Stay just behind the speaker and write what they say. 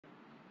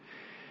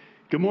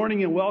Good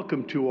morning and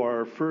welcome to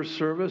our first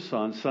service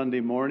on Sunday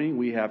morning.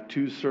 We have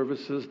two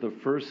services. The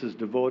first is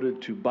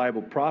devoted to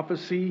Bible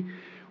prophecy,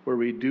 where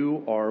we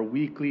do our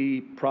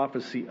weekly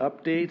prophecy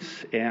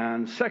updates,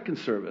 and second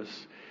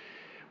service,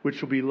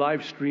 which will be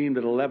live streamed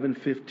at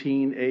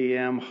 11:15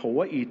 a.m.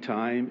 Hawaii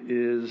time,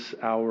 is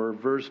our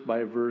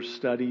verse-by-verse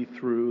study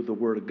through the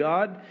Word of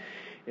God.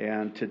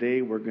 And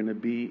today we're going to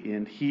be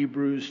in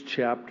Hebrews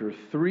chapter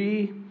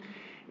 3.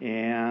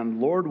 And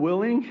Lord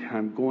willing,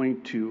 I'm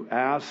going to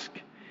ask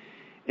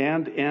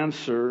and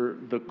answer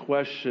the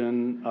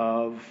question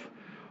of,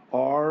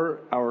 are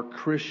our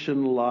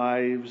Christian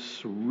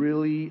lives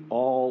really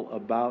all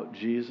about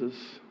Jesus?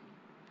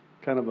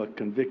 Kind of a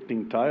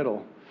convicting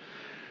title.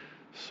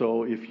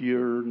 So if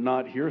you're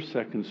not here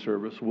second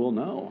service, we'll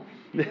know.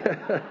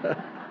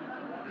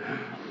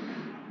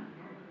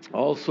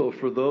 Also,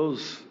 for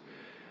those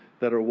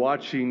that are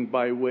watching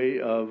by way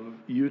of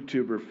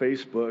YouTube or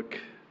Facebook,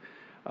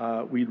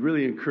 we'd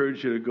really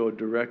encourage you to go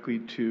directly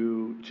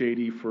to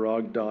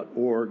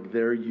jdfarag.org.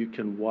 There you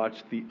can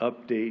watch the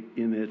update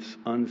in its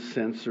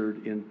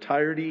uncensored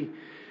entirety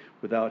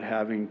without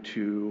having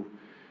to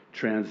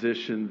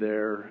transition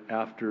there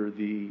after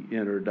the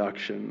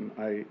introduction.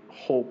 I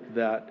hope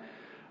that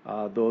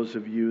those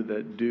of you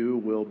that do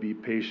will be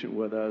patient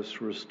with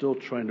us. We're still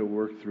trying to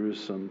work through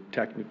some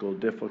technical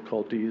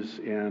difficulties,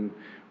 and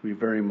we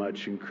very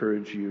much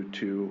encourage you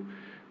to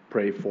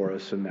pray for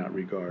us in that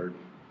regard.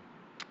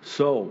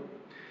 So,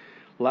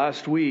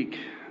 last week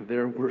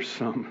there were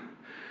some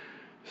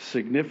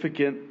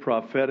significant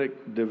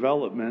prophetic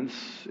developments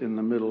in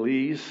the Middle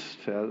East,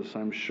 as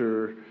I'm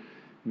sure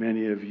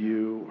many of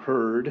you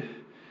heard,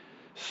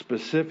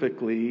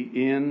 specifically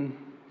in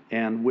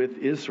and with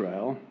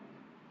Israel.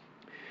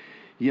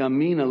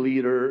 Yamina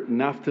leader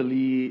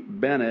Naftali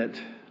Bennett,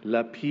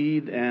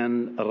 Lapid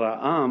and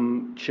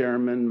Ra'am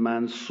chairman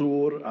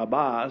Mansour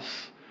Abbas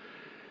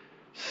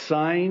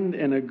signed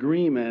an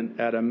agreement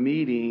at a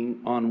meeting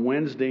on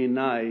Wednesday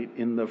night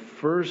in the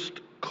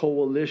first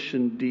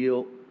coalition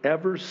deal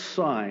ever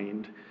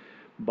signed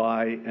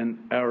by an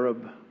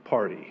Arab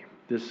party.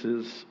 This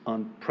is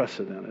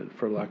unprecedented,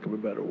 for lack of a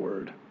better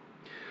word.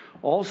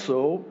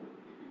 Also,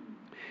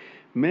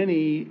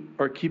 many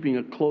are keeping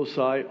a close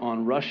eye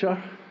on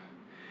Russia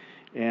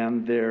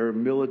and their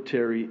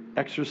military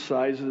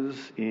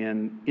exercises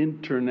in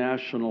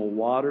international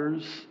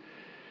waters,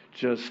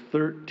 just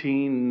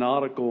 13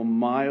 nautical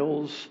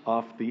miles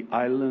off the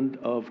island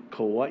of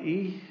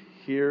Kauai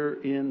here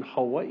in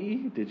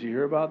Hawaii. Did you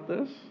hear about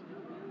this?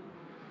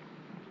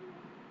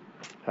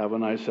 Have a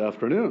nice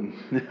afternoon.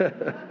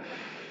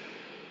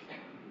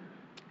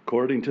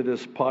 According to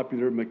this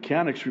popular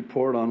mechanics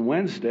report on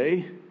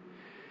Wednesday,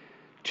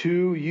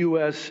 2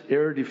 U.S.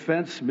 air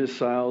defense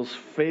missiles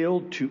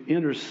failed to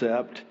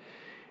intercept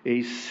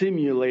a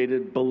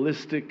simulated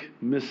ballistic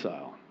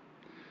missile.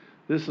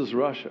 This is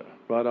Russia,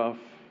 right off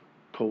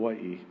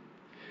Kauai.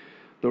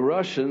 The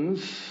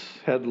Russians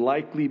had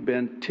likely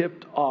been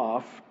tipped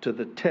off to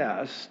the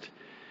test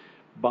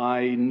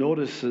by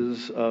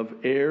notices of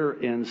air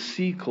and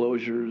sea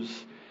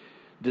closures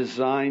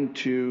designed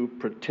to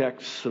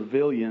protect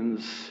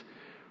civilians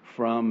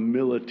from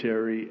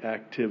military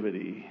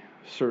activity.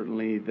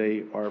 Certainly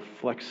they are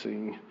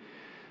flexing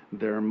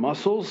their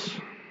muscles,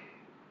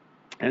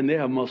 and they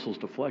have muscles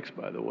to flex,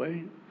 by the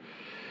way.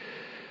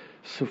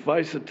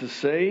 Suffice it to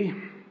say,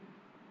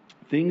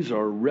 things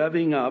are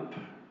revving up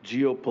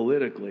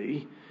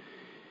geopolitically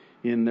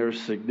in their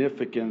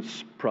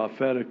significance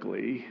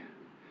prophetically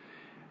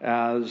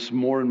as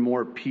more and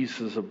more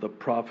pieces of the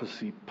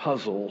prophecy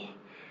puzzle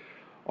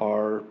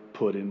are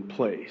put in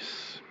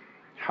place.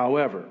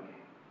 However,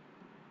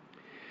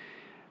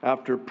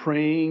 after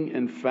praying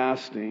and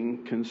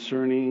fasting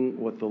concerning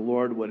what the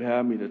Lord would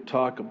have me to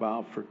talk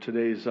about for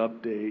today's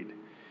update,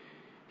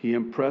 He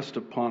impressed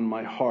upon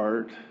my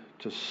heart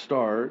to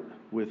start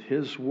with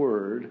His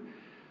word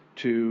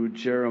to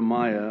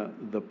Jeremiah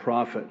the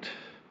prophet.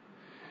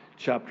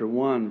 Chapter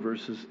 1,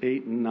 verses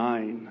 8 and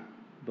 9,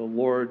 the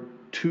Lord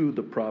to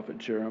the prophet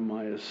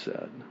Jeremiah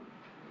said,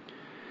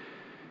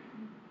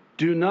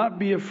 "Do not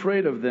be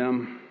afraid of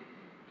them,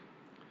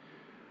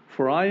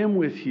 for I am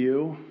with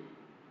you,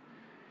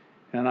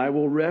 and I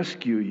will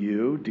rescue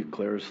you,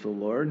 declares the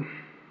Lord."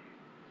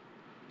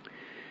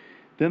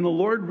 Then the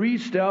Lord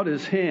reached out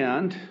His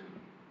hand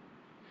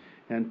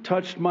and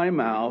touched my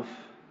mouth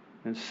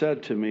and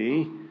said to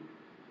me,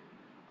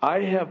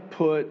 "I have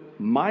put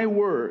my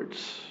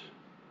words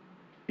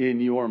in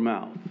your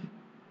mouth."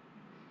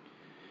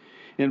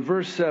 In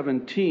verse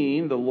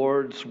 17, the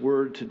Lord's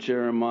word to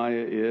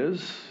Jeremiah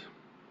is,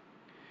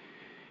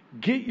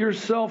 "Get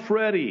yourself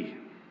ready,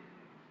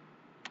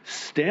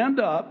 stand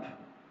up,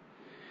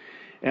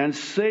 and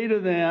say to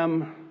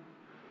them,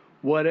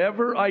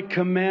 whatever I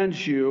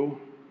command you,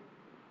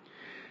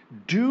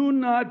 do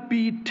not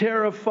be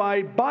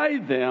terrified by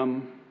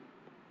them,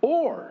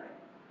 or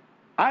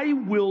I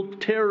will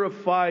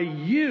terrify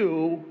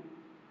you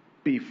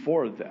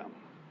before them."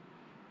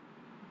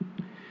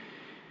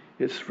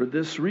 It's for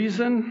this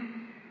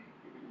reason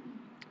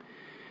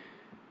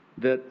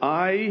that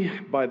I,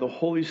 by the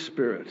Holy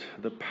Spirit,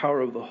 the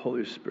power of the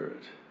Holy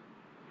Spirit,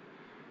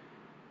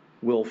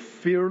 will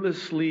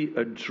fearlessly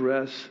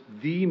address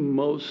the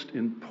most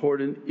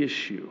important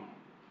issue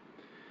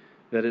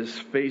that is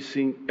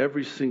facing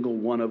every single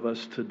one of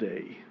us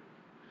today.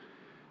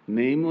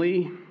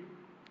 Namely,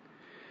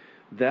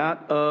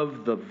 that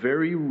of the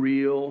very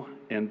real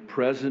and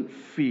present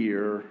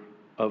fear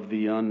of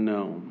the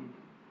unknown.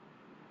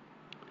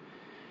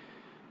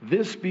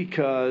 This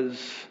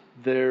because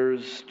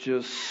there's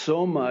just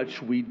so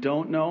much we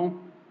don't know.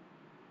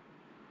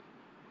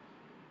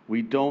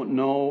 We don't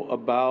know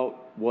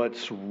about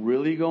what's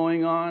really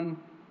going on.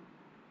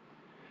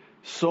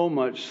 So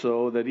much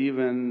so that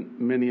even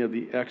many of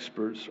the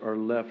experts are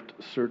left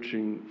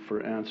searching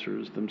for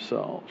answers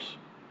themselves.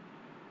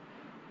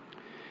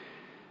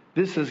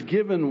 This has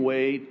given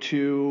way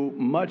to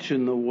much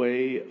in the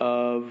way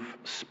of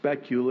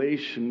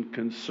speculation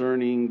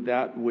concerning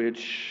that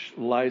which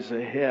lies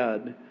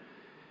ahead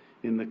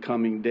in the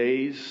coming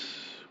days,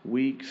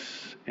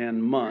 weeks,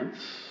 and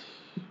months.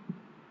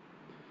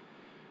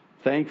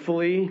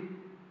 Thankfully,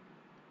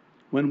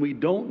 when we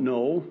don't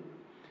know,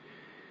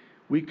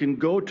 we can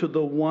go to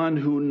the one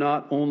who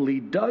not only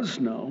does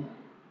know,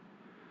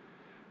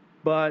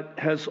 but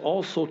has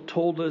also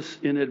told us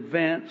in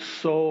advance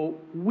so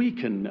we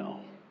can know.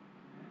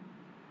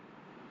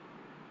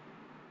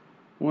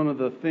 One of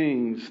the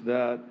things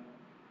that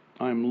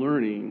I'm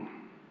learning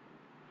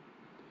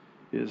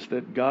is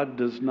that God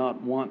does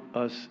not want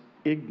us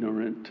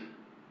ignorant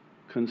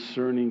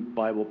concerning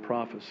Bible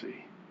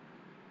prophecy.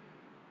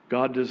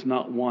 God does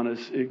not want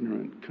us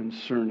ignorant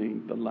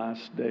concerning the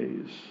last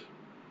days.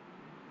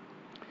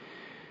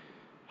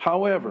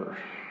 However,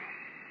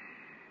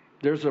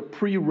 there's a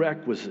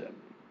prerequisite,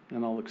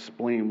 and I'll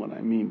explain what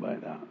I mean by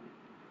that.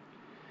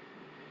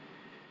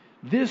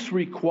 This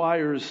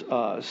requires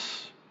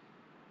us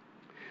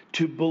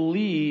to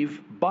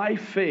believe by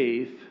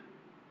faith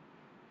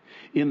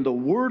in the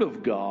Word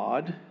of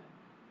God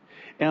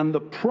and the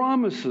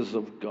promises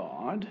of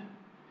God,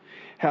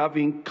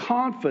 having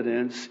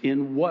confidence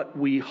in what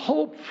we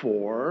hope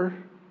for,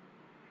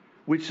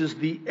 which is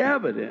the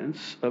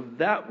evidence of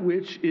that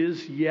which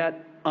is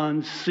yet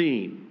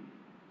unseen.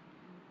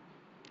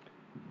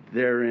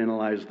 Therein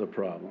lies the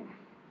problem.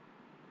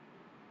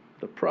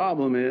 The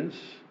problem is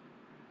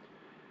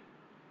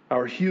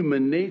our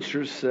human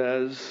nature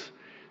says,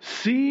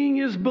 seeing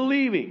is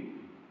believing.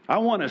 I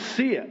want to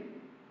see it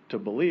to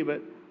believe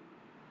it.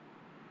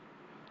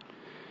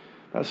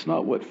 That's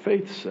not what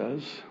faith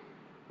says.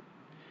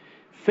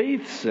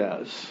 Faith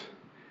says,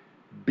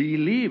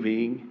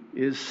 believing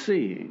is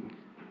seeing.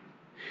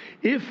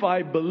 If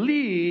I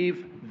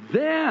believe,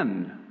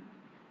 then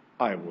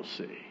I will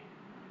see.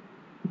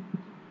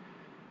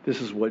 This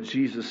is what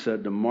Jesus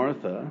said to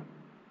Martha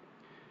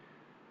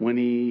when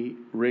he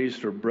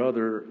raised her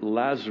brother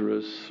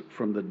Lazarus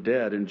from the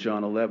dead in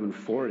John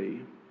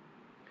 11:40.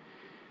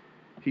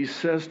 He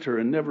says to her,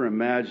 and never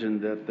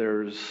imagine that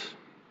there's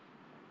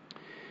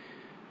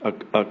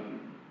a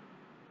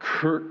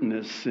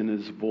curtness in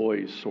his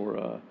voice or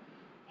a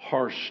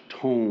harsh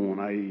tone.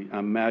 I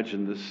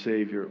imagine the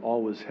Savior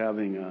always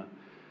having a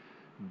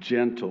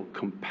gentle,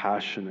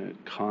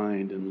 compassionate,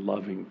 kind, and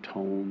loving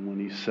tone when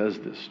he says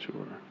this to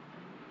her.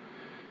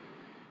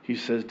 He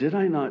says, did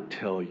I not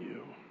tell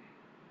you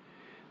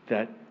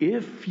that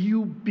if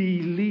you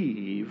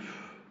believe,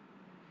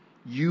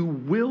 you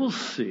will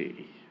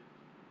see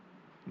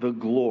the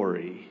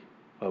glory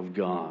of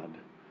God?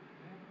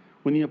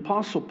 When the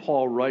Apostle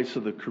Paul writes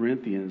to the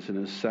Corinthians in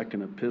his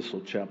second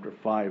epistle, chapter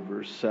 5,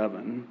 verse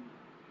 7,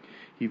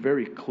 he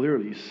very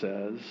clearly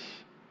says,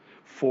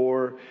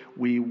 for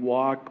we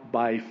walk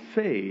by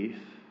faith,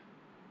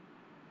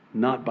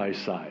 not by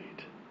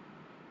sight.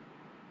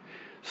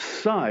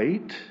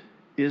 Sight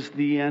is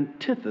the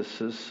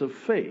antithesis of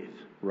faith,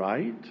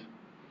 right?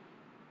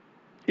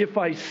 If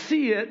I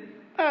see it,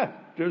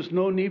 there's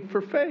no need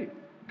for faith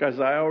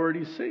because I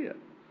already see it.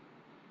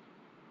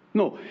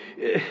 No,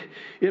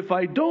 if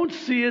I don't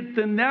see it,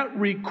 then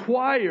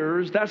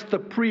that's the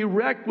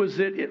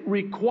prerequisite. It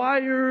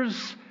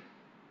requires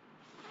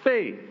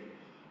faith.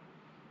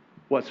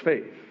 What's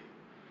faith?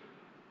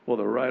 Well,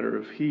 the writer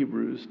of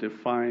Hebrews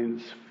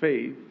defines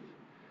faith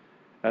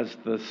as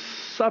the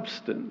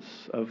substance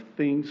of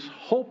things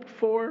hoped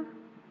for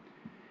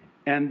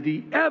and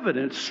the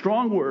evidence,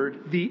 strong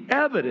word, the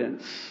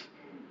evidence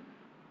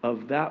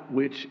of that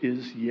which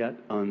is yet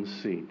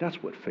unseen.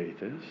 That's what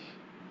faith is.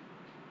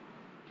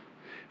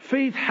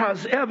 Faith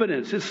has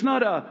evidence. It's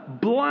not a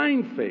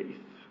blind faith.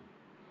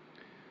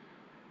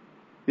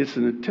 It's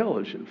an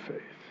intelligent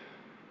faith.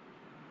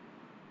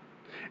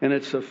 And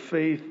it's a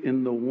faith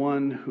in the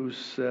one who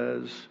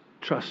says,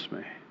 trust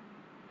me.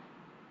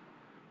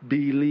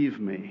 Believe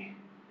me.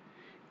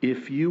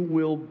 If you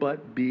will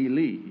but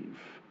believe,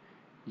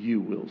 you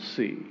will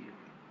see.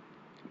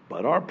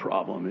 But our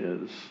problem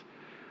is,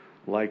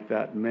 like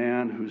that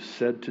man who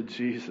said to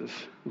Jesus,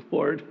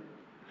 Lord,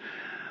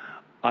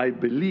 I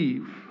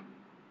believe,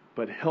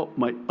 but help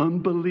my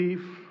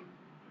unbelief.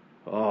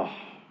 Oh,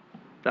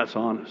 that's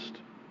honest.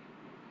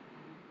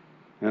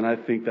 And I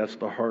think that's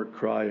the heart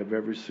cry of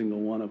every single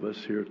one of us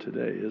here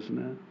today, isn't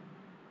it?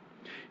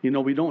 You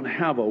know, we don't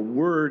have a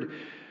word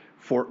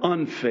for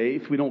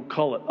unfaith. We don't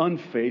call it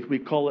unfaith. We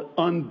call it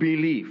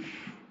unbelief.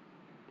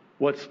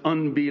 What's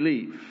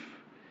unbelief?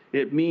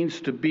 It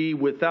means to be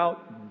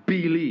without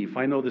belief.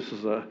 I know this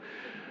is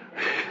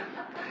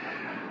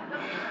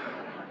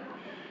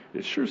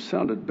it sure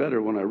sounded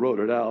better when I wrote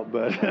it out,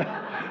 but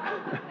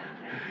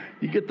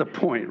you get the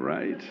point,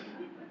 right?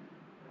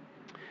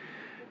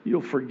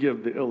 You'll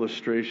forgive the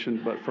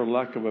illustration, but for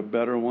lack of a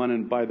better one,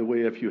 and by the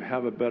way, if you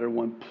have a better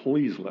one,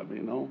 please let me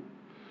know.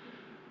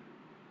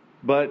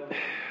 But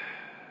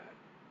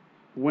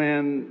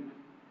when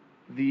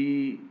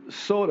the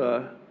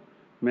soda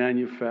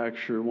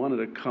manufacturer wanted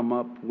to come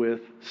up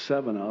with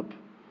 7-Up,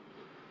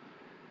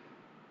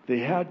 they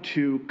had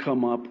to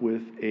come up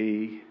with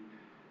a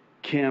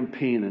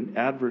campaign, an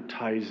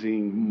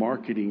advertising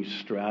marketing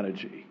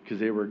strategy, because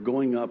they were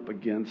going up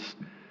against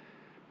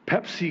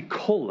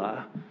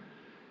Pepsi-Cola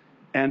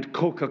and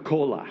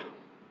Coca-Cola,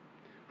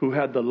 who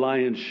had the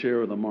lion's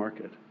share of the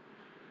market.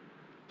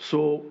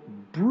 So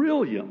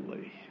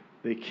brilliantly,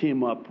 they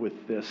came up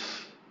with this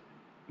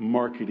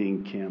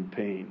marketing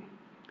campaign.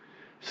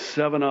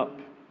 7-Up,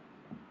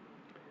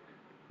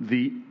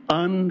 the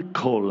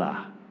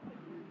Uncola.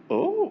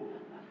 Oh.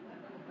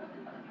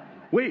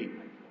 Wait,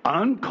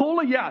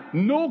 Uncola? Yeah,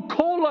 no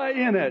cola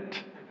in it.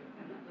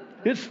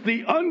 It's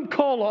the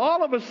Uncola.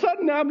 All of a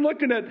sudden, I'm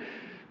looking at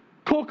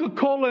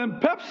Coca-Cola and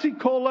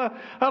Pepsi-Cola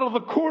out of the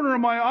corner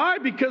of my eye,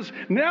 because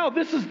now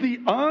this is the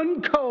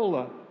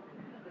Uncola.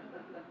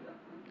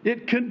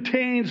 It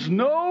contains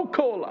no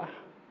cola.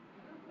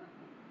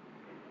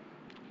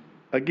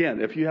 Again,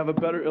 if you have a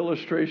better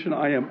illustration,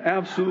 I am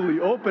absolutely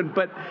open.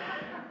 But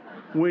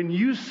when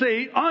you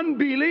say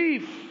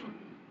unbelief,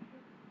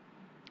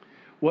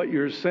 what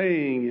you're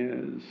saying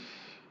is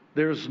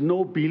there's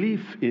no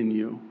belief in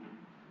you.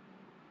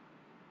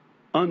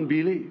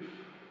 Unbelief.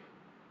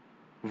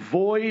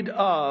 Void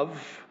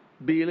of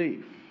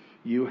belief.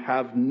 You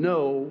have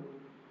no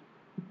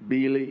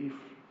belief.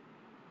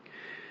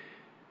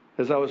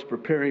 As I was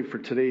preparing for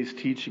today's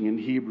teaching in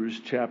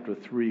Hebrews chapter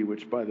 3,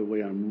 which, by the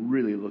way, I'm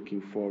really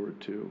looking forward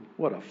to.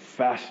 What a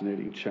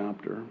fascinating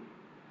chapter.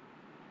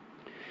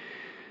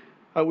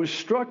 I was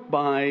struck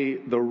by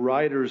the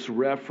writer's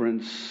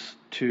reference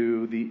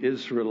to the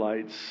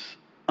Israelites'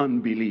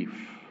 unbelief.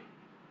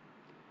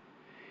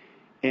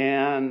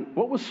 And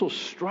what was so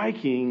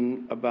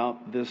striking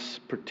about this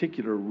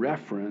particular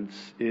reference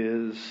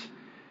is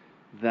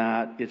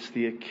that it's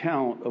the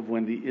account of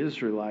when the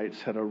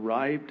Israelites had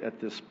arrived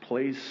at this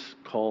place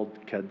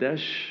called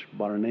Kadesh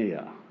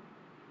Barnea.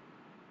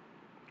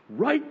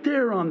 Right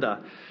there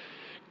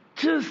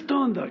just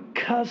on the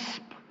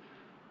cusp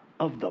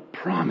of the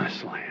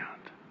promised land.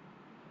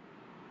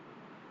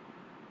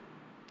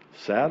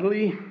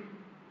 Sadly,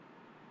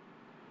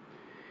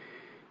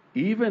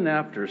 even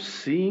after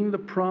seeing the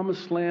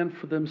promised land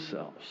for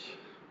themselves,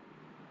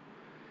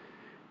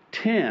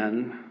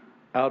 10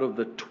 out of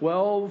the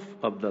 12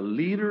 of the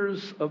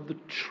leaders of the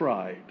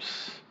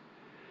tribes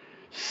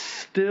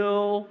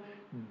still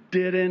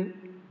didn't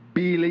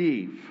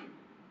believe.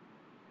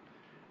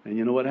 And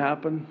you know what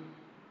happened?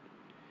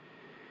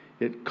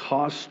 It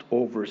cost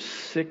over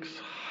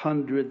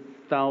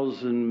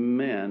 600,000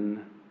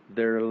 men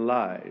their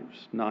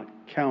lives, not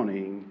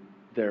counting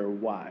their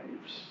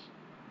wives.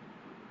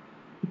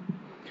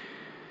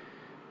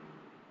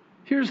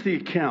 Here's the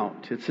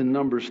account. It's in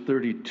Numbers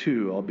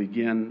 32. I'll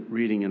begin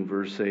reading in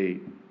verse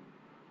 8.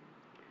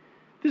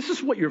 This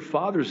is what your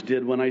fathers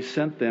did when I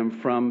sent them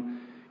from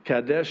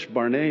Kadesh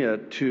Barnea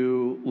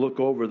to look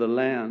over the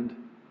land.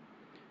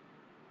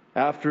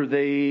 After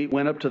they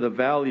went up to the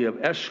valley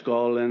of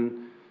Eshcol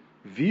and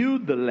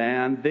viewed the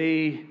land,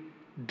 they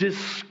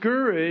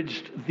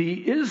discouraged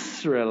the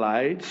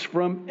Israelites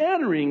from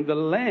entering the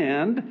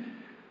land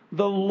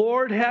the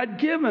Lord had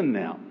given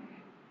them.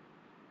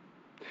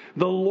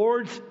 The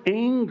Lord's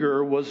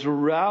anger was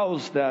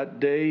aroused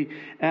that day,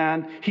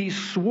 and he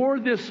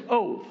swore this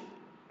oath,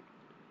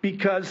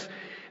 because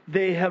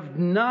they have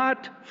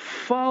not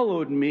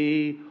followed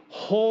me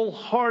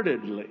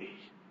wholeheartedly.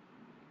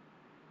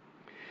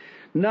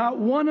 Not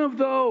one of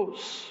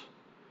those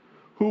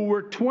who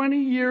were 20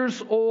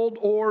 years old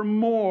or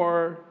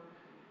more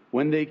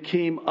when they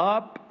came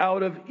up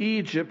out of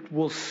Egypt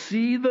will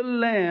see the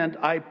land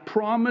I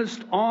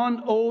promised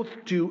on oath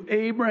to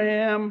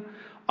Abraham,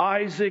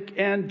 Isaac,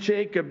 and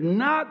Jacob.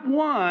 Not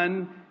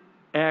one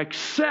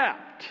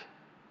except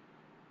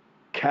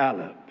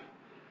Caleb,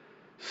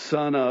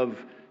 son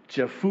of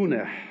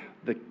Jephunneh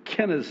the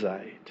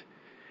Kenizzite,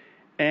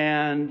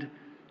 and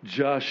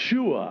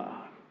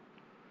Joshua,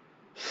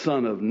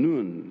 son of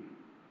Nun.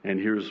 And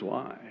here's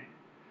why.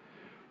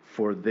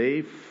 For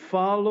they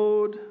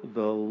followed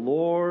the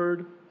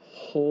Lord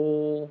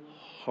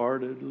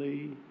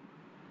wholeheartedly.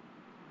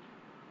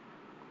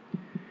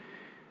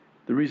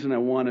 The reason I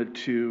wanted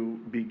to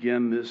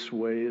begin this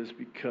way is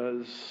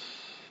because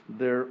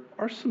there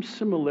are some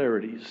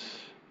similarities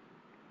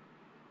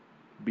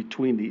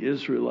between the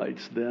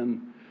Israelites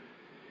then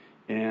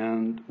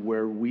and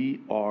where we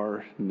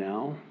are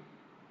now.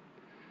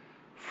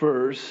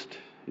 First,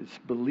 it's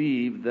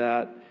believed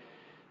that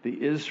the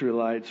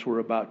Israelites were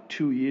about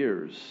 2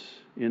 years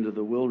into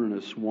the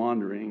wilderness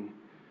wandering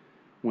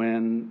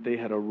when they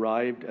had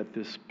arrived at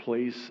this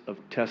place of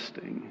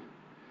testing.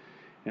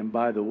 And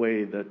by the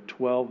way, the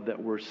 12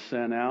 that were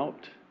sent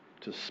out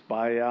to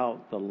spy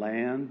out the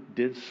land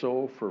did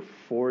so for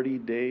 40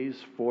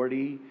 days,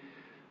 40,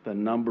 the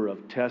number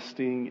of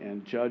testing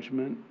and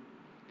judgment.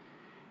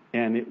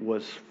 And it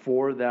was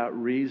for that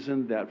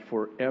reason that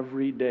for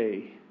every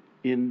day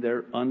in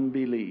their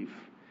unbelief,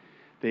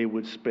 they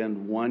would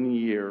spend 1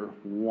 year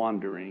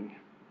wandering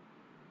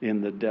in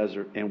the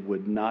desert and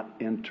would not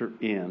enter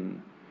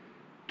in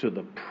to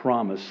the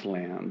promised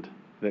land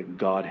that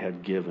God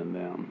had given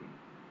them.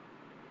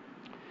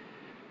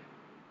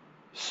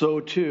 So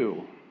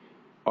too,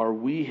 are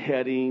we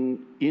heading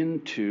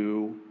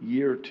into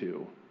year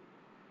 2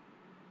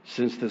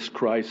 since this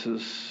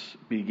crisis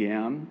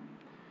began?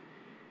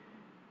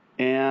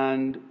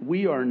 And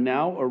we are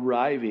now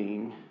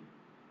arriving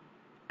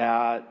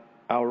at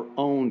our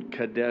own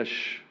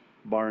Kadesh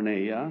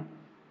Barnea,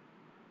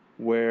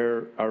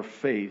 where our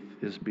faith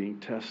is being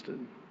tested.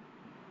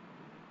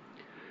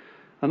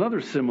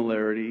 Another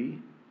similarity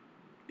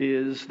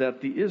is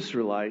that the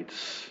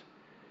Israelites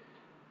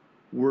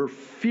were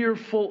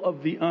fearful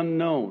of the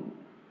unknown.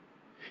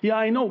 Yeah,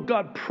 I know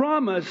God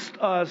promised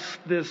us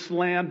this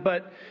land,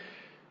 but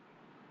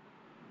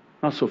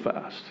not so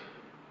fast.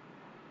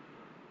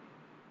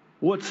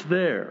 What's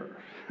there?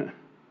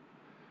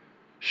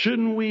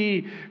 Shouldn't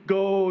we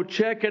go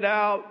check it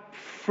out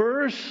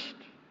first?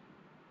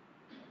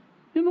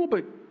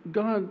 But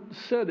God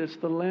said it's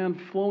the land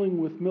flowing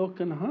with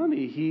milk and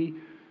honey. He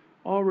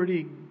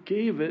already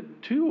gave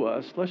it to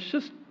us. Let's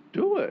just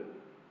do it.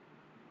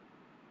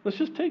 Let's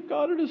just take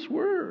God at His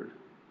word.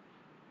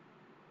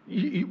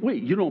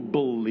 Wait, you don't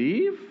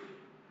believe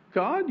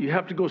God? You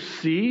have to go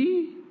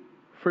see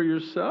for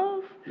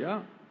yourself?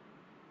 Yeah.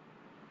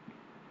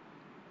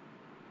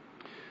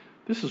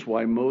 This is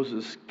why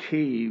Moses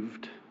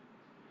caved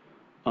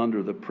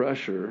under the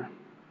pressure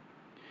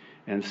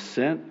and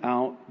sent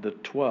out the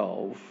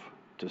 12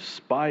 to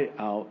spy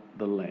out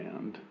the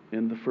land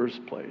in the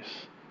first place.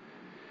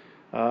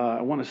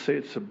 I want to say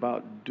it's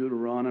about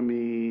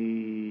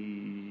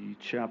Deuteronomy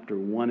chapter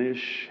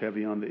 1-ish,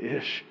 heavy on the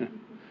ish. We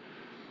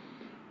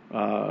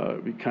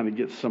kind of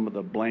get some of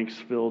the blanks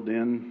filled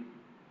in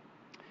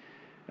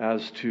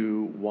as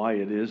to why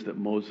it is that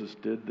Moses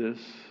did this.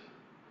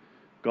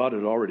 God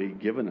had already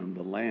given them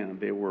the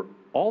land.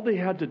 All they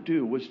had to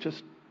do was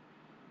just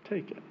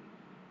take it.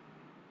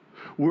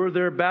 Were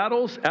there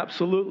battles?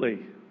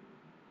 Absolutely.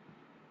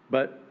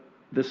 But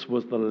this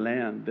was the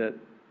land that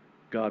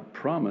God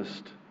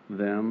promised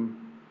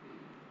them.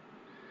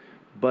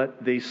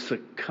 But they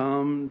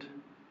succumbed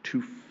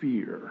to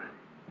fear.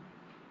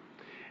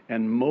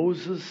 And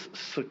Moses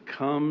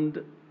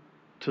succumbed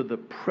to the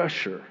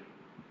pressure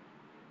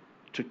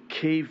to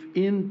cave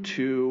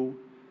into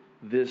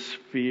this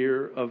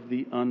fear of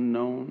the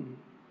unknown.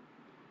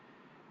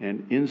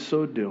 And in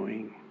so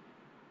doing,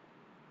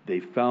 they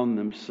found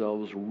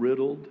themselves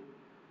riddled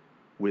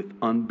with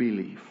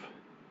unbelief.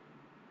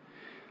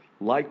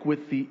 Like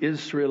with the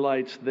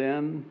Israelites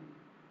then,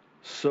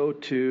 so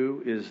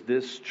too is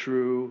this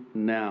true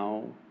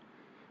now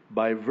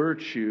by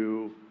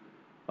virtue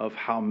of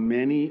how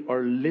many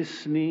are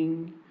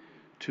listening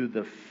to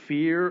the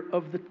fear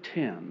of the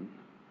 10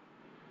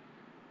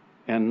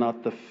 and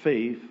not the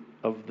faith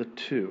of the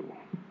 2.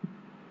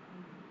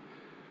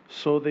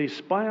 So they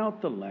spy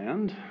out the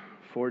land.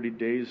 40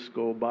 days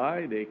go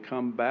by. They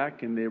come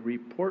back and they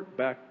report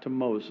back to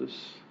Moses.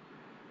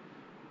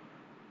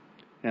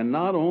 And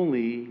not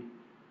only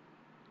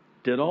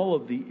did all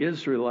of the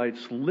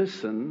Israelites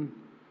listen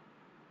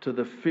to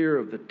the fear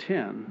of the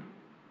 10,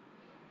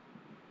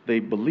 they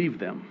believed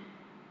them.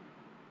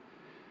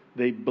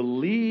 They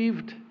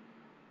believed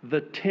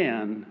the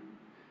 10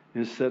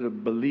 instead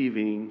of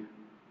believing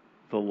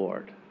the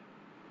Lord.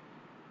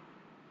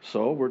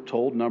 So we're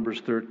told,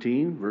 Numbers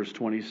 13, verse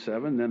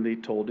 27, then they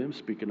told him,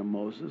 speaking of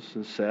Moses,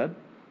 and said,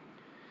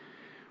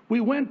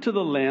 "We went to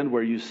the land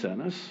where you sent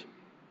us.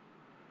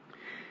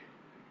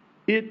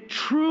 It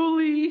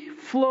truly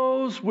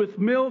flows with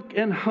milk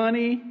and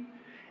honey,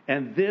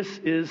 and this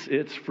is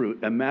its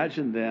fruit."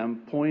 Imagine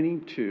them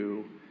pointing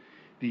to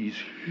these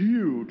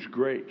huge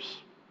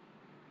grapes.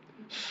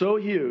 So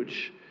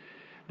huge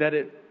that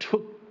it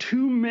took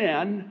 2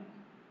 men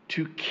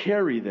to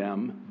carry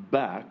them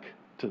back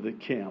to the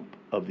camp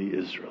of the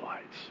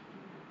Israelites.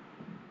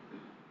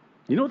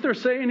 You know what they're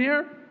saying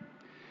here?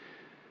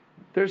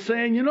 They're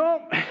saying,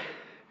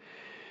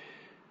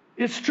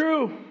 it's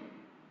true.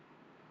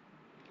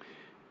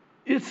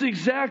 It's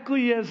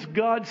exactly as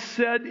God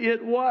said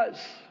it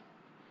was.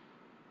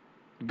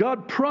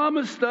 God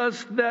promised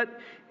us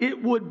that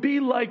it would be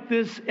like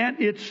this, and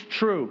it's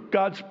true.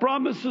 God's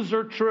promises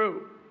are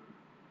true.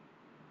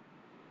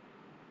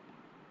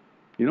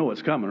 You know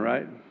what's coming,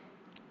 right?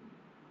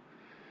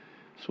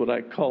 It's what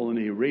I call an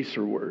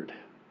eraser word.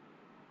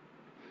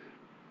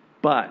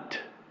 But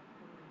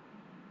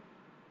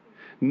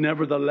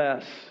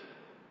nevertheless.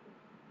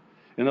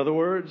 In other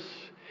words,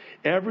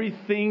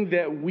 everything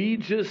that we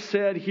just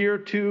said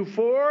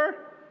heretofore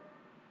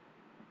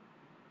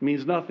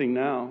means nothing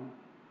now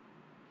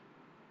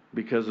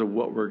because of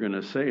what we're going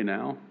to say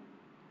now.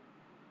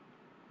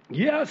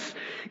 Yes,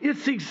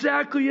 it's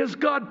exactly as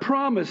God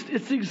promised.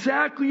 It's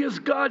exactly as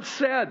God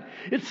said.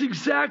 It's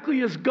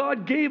exactly as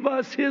God gave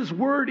us His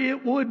word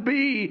it would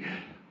be.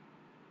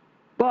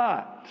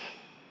 But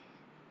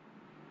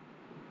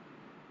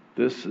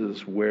this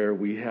is where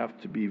we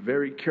have to be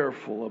very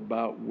careful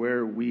about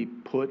where we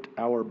put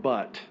our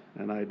butt.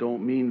 And I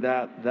don't mean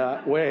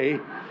that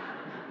way.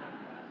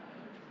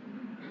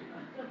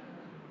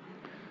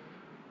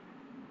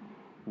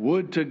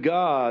 Would to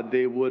God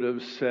they would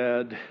have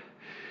said,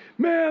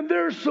 man,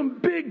 there's some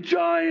big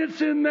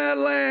giants in that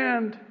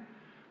land.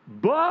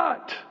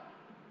 But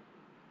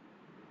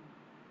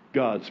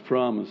God's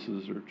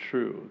promises are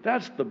true.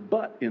 That's the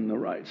but in the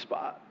right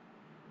spot.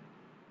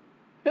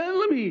 And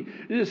let me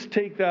just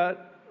take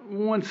that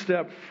one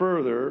step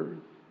further,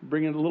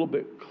 bring it a little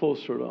bit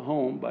closer to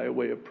home by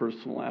way of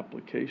personal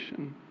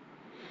application.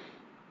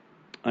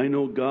 I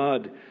know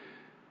God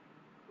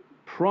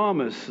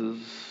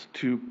promises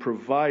to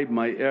provide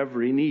my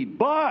every need,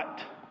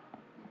 but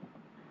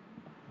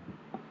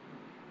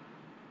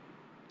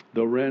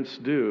the rent's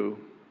due,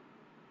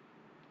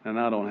 and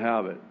I don't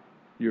have it.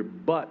 Your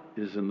butt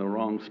is in the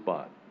wrong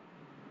spot.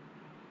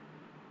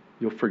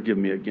 You'll forgive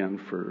me again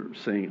for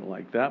saying it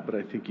like that, but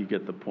I think you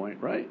get the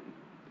point, right?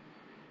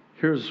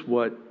 Here's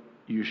what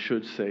you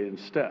should say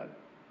instead.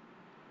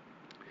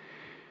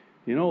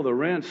 You know, the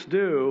rent's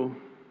due,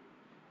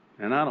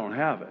 and I don't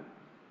have it.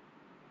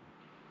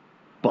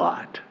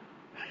 But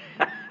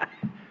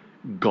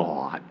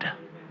God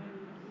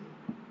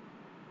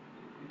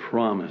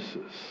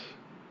promises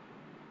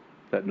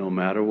that no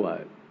matter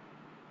what,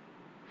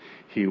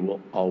 He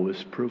will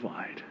always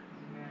provide.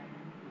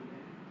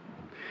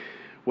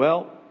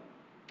 Well,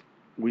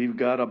 we've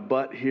got a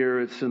but here.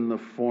 It's in the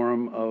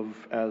form of,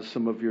 as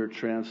some of your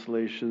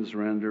translations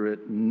render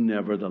it,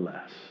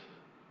 nevertheless.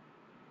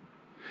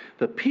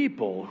 The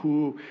people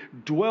who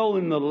dwell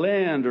in the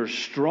land are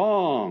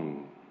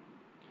strong.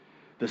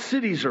 The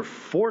cities are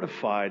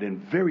fortified and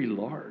very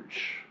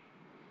large.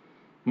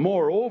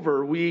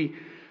 Moreover, we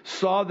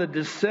saw the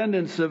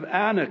descendants of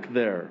Anak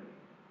there.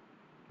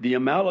 The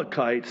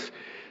Amalekites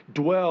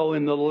dwell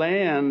in the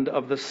land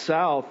of the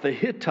south. The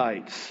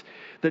Hittites,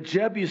 the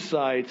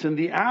Jebusites, and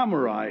the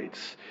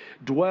Amorites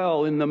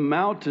dwell in the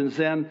mountains,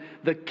 and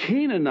the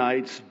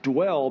Canaanites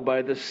dwell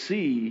by the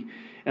sea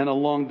and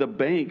along the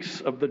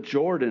banks of the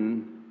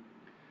Jordan.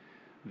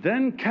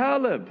 Then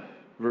Caleb,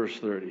 verse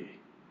 30,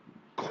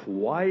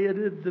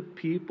 quieted the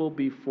people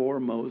before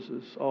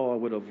Moses. Oh, I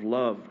would have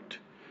loved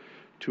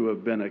to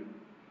have been a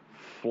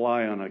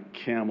fly on a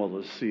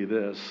camel to see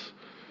this.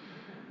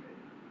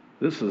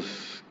 This is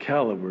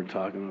Caleb we're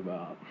talking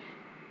about.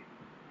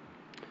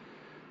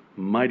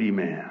 Mighty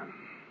man.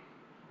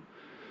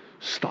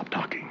 Stop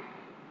talking.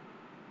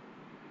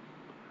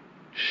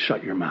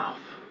 Shut your mouth.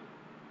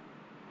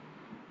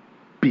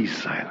 Be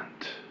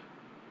silent.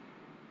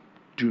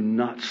 Do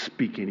not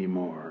speak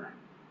anymore.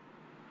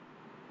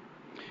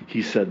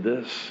 He said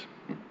this,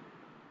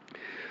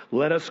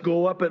 let us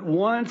go up at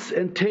once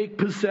and take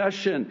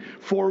possession,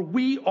 for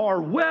we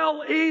are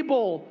well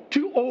able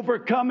to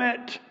overcome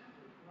it.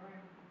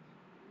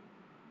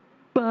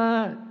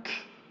 But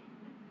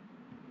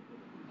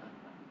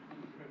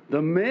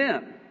the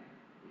men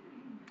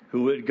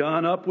who had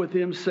gone up with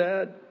him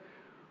said,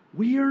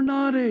 we are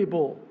not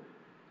able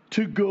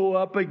to go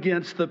up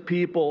against the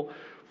people,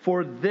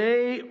 for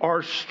they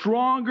are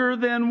stronger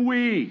than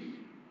we.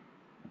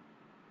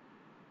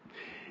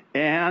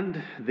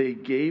 And they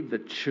gave the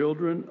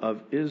children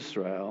of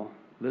Israel,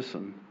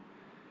 listen,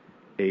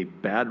 a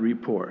bad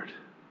report,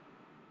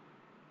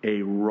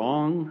 a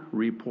wrong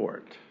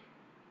report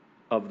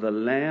of the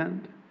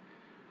land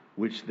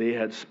which they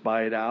had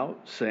spied out,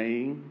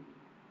 saying,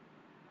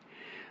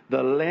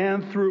 the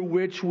land through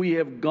which we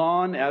have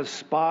gone as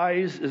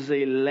spies is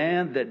a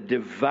land that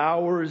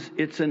devours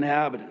its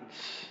inhabitants.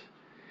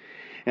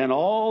 And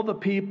all the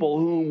people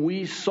whom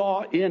we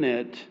saw in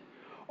it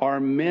are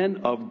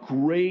men of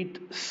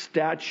great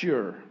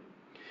stature.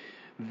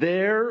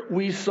 There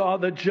we saw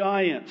the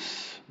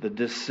giants. The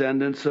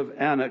descendants of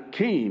Anak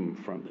came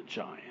from the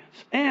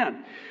giants. And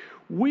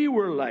we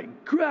were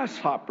like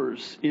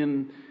grasshoppers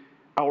in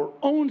our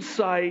own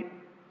sight,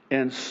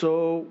 and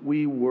so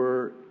we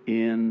were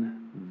in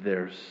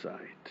their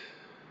sight.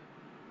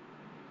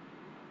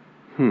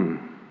 Let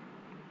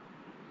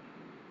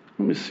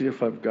me see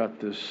if I've got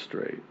this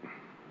straight.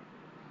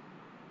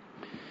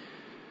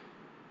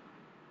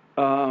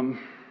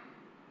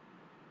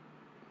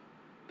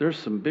 There's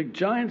some big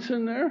giants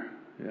in there.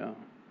 Yeah.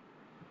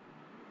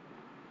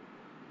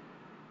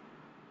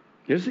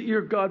 Isn't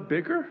your God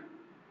bigger?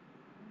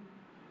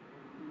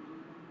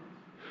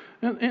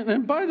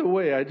 And by the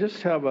way, I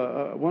just have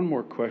one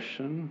more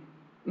question.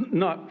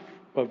 Not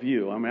of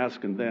you. I'm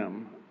asking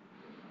them.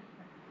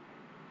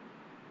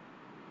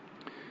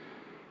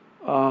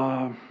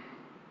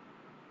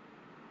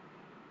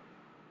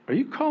 Are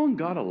you calling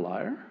God a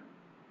liar?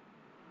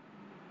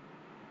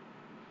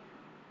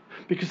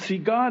 Because, see,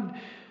 God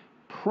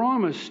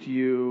promised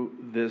you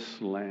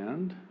this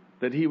land,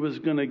 that He was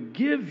going to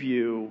give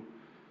you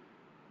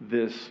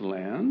this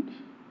land,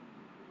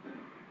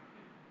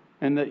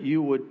 and that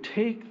you would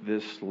take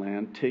this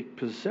land, take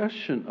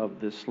possession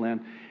of this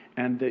land,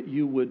 and that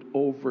you would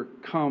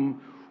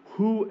overcome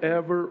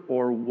whoever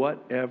or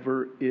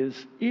whatever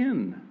is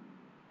in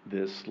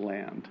this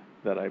land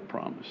that I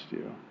promised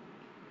you.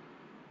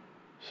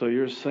 So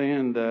you're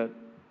saying that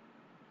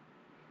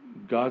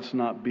God's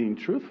not being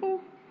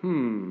truthful?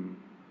 When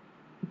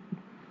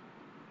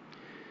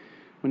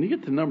you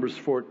get to Numbers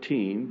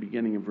 14,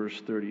 beginning in verse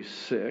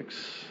 36,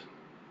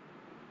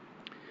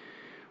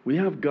 we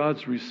have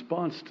God's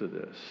response to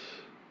this.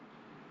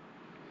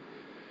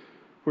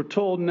 We're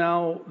told,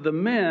 now the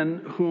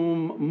men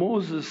whom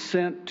Moses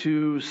sent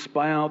to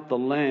spy out the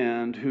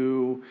land,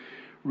 who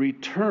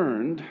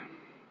returned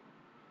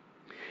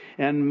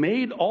and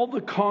made all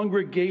the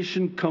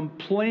congregation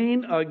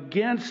complain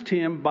against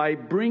him by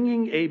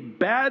bringing a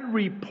bad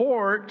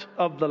report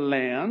of the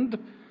land,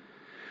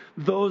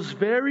 those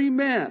very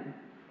men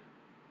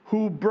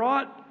who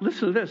brought,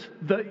 listen to this,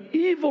 the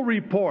evil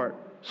report.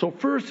 So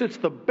first it's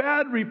the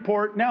bad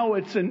report, now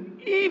it's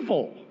an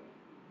evil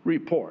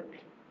report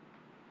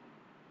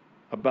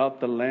about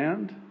the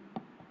land.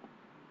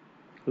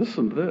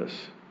 Listen to this.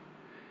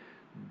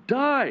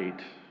 Died.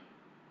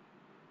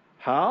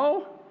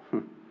 How?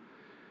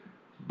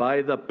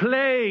 By the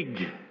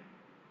plague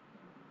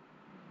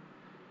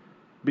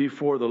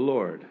before the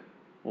Lord.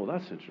 Well,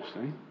 that's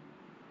interesting.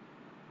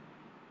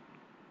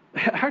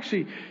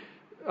 Actually,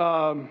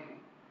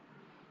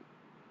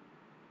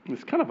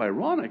 it's kind of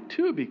ironic,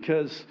 too,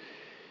 because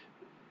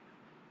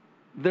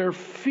their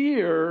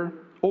fear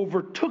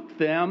overtook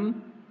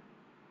them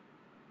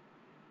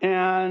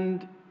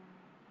and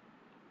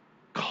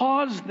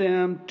caused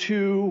them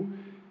to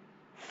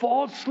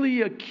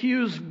falsely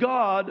accuse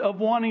God of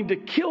wanting to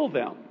kill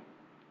them.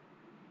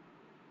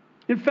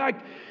 In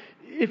fact,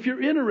 if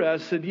you're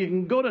interested, you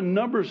can go to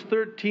Numbers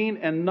 13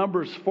 and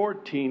Numbers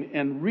 14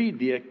 and read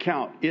the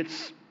account.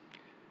 It's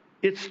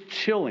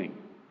chilling.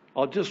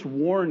 I'll just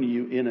warn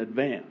you in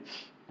advance.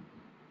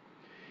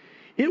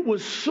 It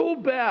was so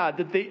bad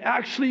that they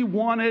actually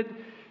wanted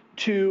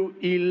to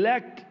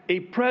elect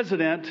a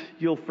president.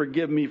 You'll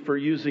forgive me for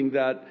using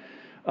that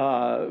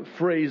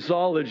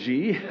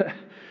phraseology.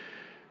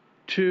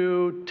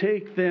 To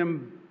take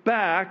them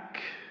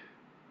back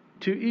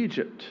to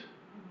Egypt.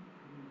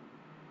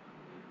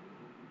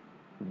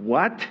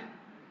 What?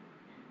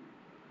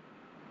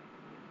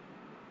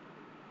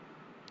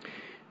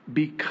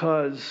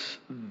 Because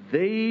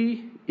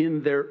they,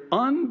 in their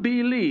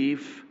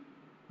unbelief,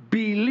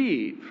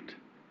 believed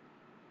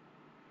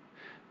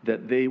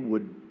that they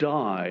would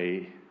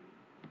die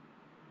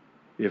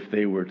if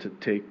they were to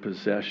take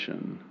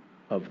possession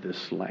of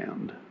this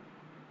land.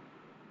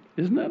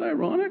 Isn't that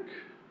ironic?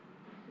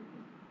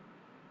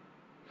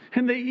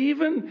 And they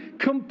even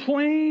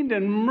complained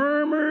and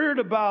murmured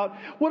about,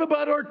 what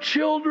about our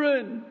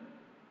children?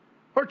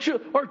 Our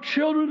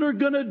children are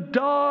going to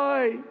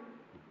die.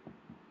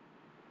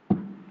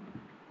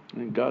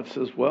 And God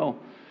says, well,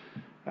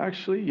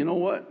 actually, you know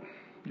what?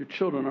 Your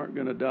children aren't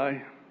going to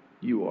die.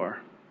 You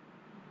are.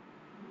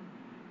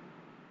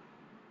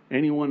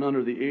 Anyone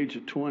under the age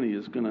of 20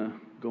 is going to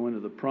go into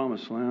the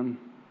promised land.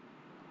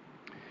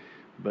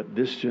 But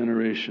this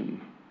generation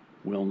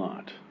will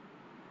not.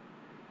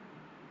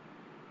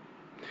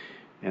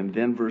 And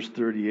then verse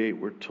 38,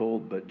 we're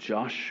told, but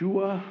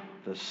Joshua,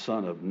 the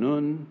son of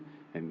Nun,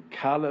 and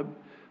Caleb,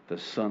 the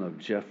son of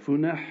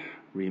Jephunneh,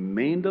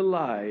 remained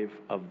alive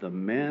of the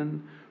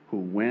men who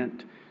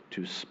went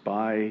to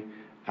spy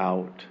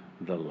out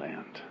the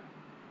land.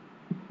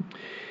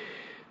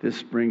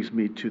 This brings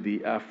me to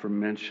the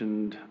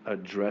aforementioned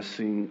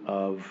addressing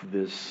of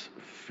this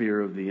fear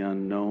of the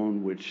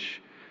unknown,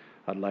 which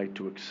I'd like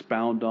to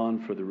expound on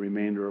for the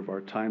remainder of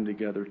our time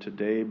together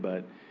today,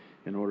 but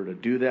in order to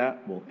do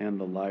that, we'll end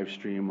the live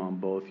stream on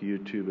both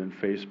YouTube and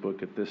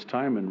Facebook at this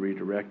time and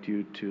redirect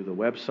you to the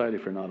website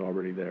if you're not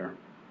already there.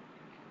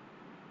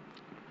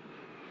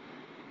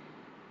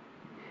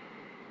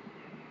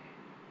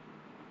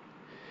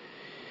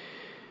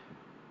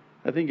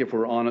 I think if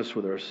we're honest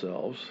with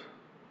ourselves,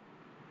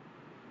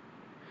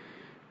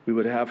 we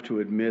would have to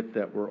admit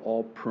that we're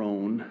all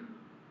prone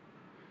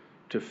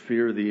to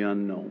fear the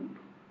unknown,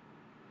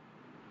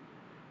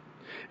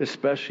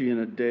 especially in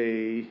a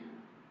day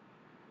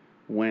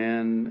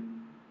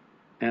when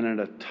and at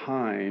a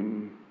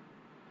time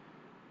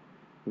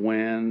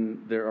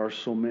when there are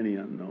so many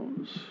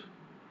unknowns.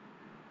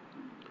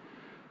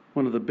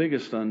 One of the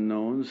biggest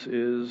unknowns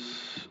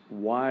is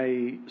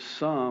why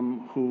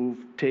some who've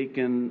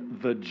taken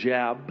the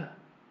jab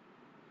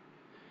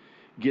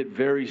get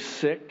very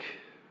sick,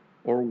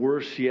 or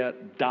worse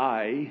yet,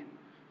 die,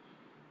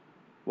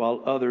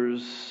 while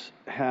others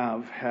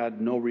have had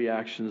no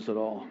reactions at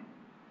all.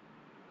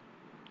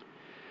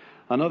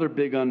 Another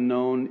big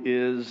unknown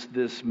is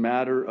this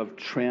matter of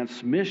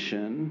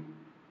transmission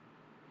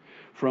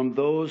from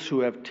those who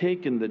have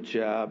taken the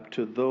jab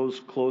to those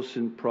close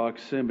in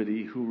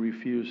proximity who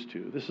refuse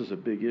to. This is a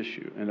big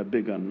issue and a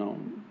big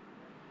unknown.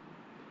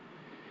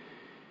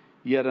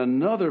 Yet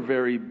another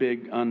very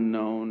big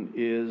unknown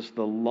is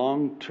the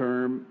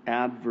long-term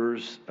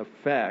adverse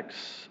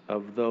effects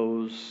of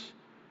those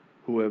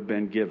who have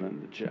been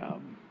given the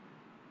jab.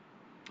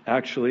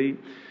 Actually,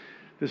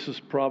 this is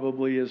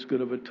probably as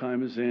good of a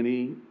time as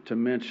any to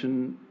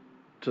mention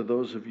to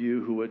those of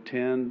you who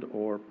attend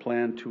or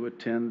plan to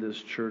attend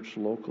this church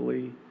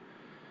locally,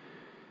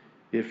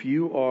 if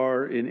you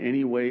are in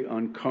any way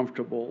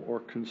uncomfortable or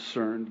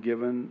concerned,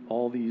 given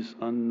all these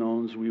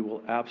unknowns, we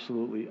will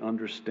absolutely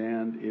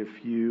understand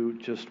if you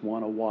just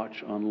want to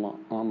watch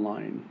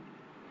online.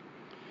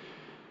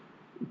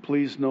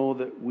 Please know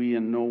that we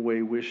in no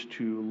way wish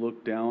to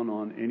look down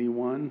on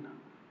anyone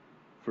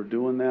for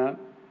doing that.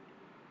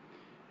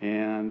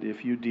 And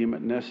if you deem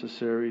it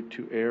necessary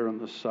to err on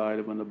the side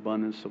of an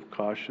abundance of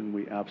caution,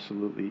 we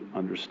absolutely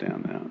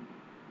understand that.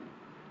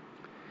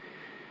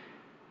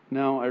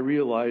 Now, I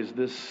realize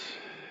this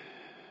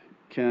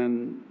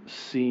can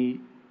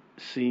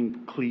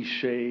seem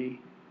cliche,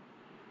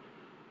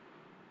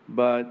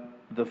 but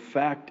the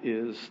fact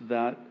is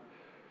that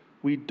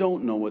we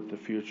don't know what the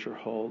future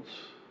holds,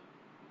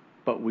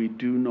 but we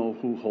do know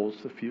who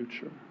holds the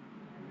future.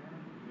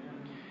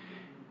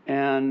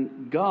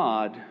 And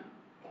God,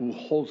 who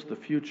holds the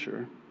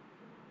future,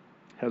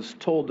 has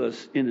told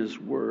us in His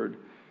Word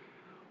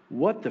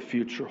what the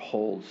future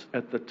holds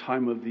at the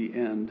time of the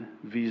end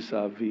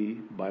vis-a-vis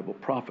Bible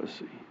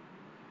prophecy.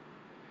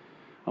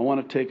 I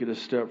want to take it a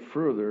step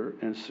further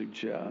and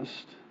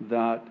suggest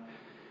that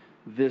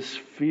this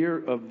fear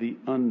of the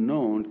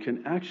unknown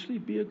can actually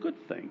be a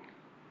good thing,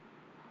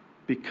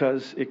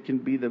 because it can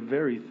be the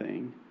very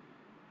thing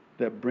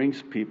that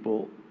brings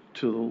people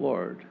to the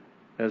Lord,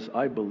 as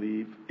I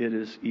believe it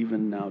is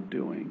even now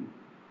doing.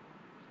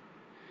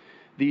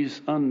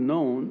 These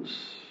unknowns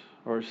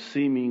are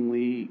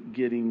seemingly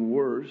getting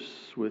worse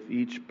with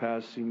each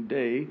passing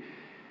day,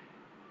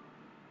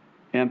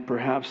 and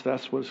perhaps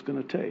that's what it's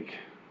going to take.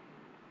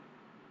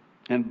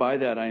 And by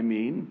that I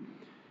mean,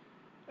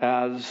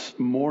 as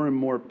more and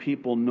more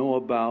people know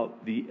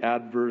about the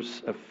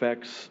adverse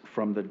effects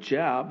from the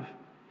jab,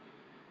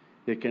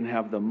 it can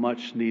have the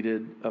much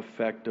needed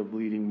effect of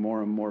leading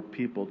more and more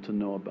people to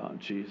know about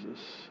Jesus.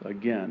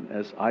 Again,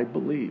 as I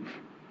believe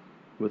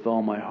with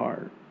all my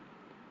heart,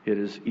 it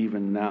is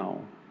even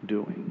now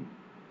doing.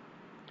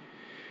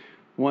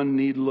 One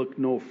need look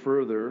no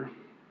further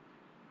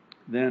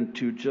than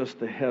to just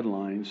the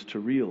headlines to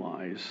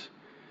realize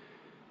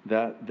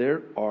that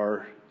there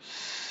are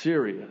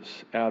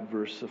serious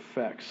adverse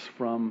effects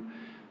from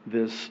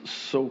this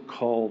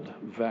so-called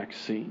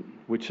vaccine,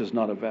 which is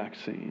not a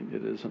vaccine,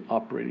 it is an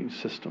operating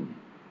system.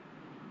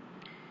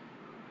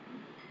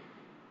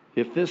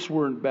 If this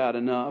weren't bad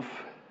enough,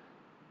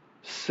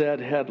 said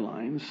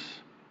headlines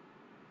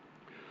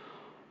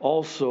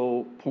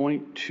also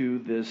point to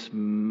this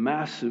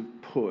massive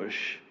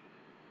push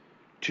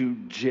to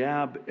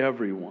jab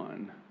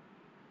everyone,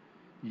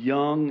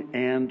 young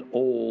and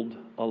old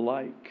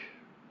alike.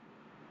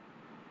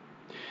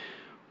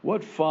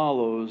 What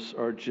follows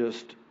are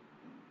just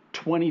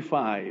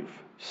 25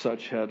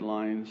 such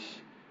headlines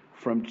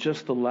from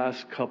just the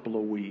last couple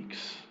of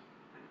weeks.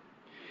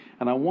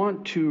 And I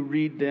want to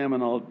read them,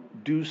 and I'll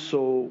do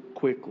so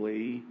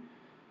quickly.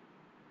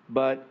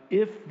 But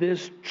if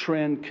this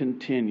trend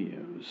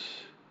continues,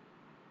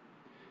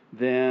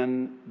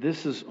 then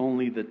this is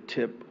only the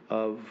tip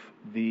of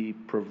the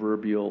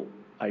proverbial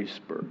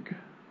iceberg.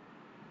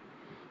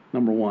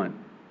 Number one,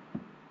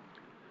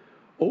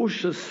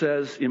 OSHA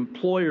says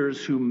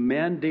employers who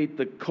mandate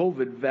the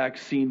COVID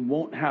vaccine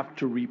won't have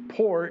to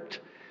report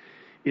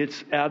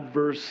its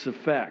adverse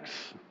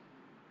effects.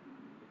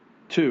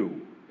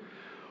 2,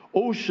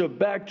 OSHA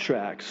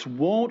backtracks,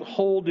 won't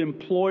hold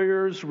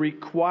employers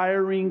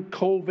requiring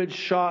COVID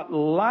shot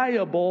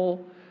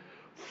liable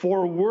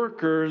for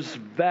workers'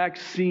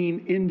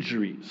 vaccine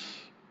injuries.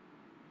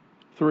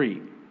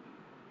 3,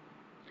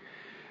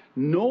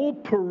 no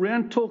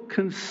parental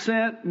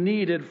consent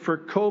needed for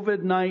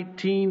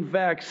COVID-19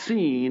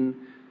 vaccine,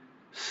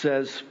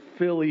 says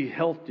Philly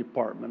Health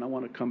Department. I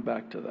want to come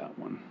back to that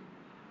one.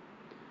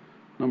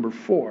 Number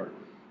 4,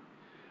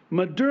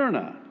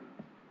 Moderna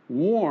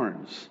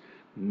warns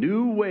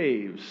new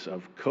waves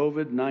of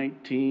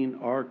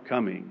COVID-19 are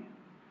coming.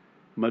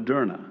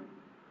 Moderna,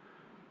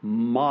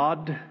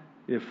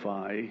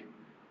 modify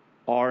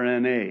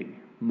RNA,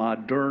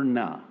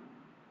 Moderna.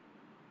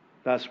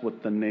 That's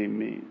what the name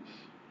means.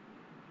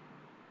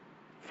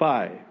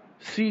 5,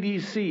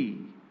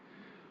 CDC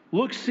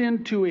looks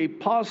into a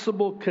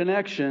possible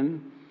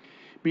connection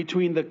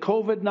between the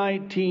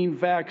COVID-19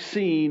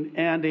 vaccine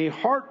and a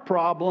heart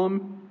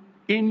problem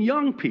in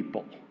young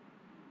people.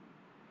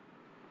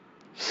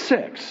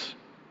 6,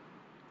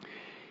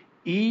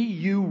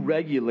 EU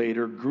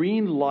regulator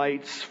green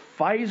lights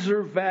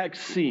Pfizer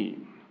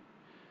vaccine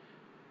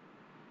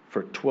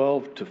for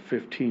 12 to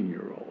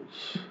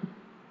 15-year-olds.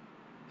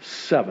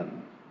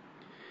 7,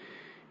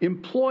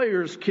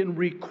 employers can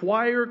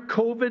require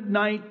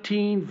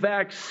COVID-19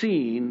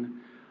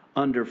 vaccine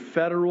under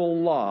federal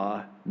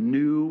law,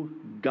 new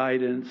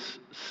guidance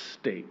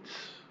states.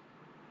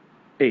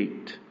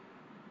 8.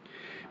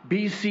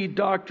 BC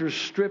doctors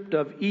stripped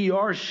of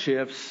ER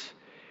shifts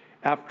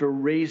after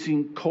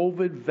raising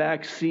COVID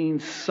vaccine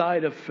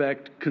side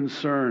effect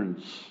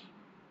concerns.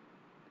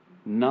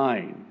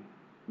 9.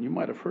 You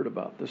might have heard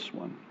about this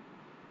one.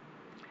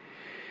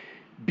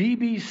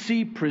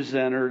 BBC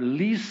presenter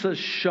Lisa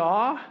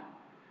Shaw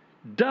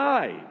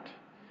died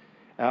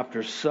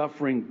after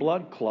suffering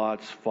blood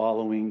clots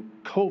following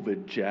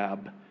COVID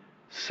jab,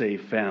 say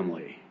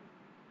family.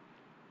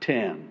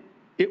 10.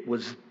 It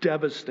was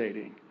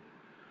devastating.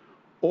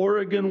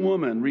 Oregon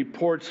woman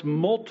reports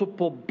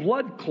multiple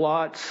blood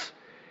clots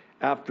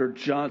after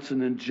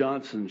Johnson &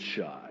 Johnson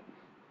shot.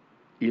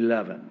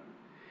 11.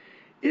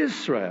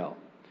 Israel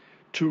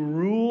to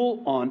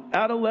rule on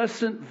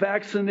adolescent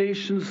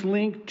vaccinations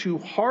linked to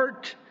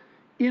heart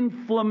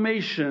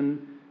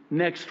inflammation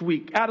next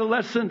week.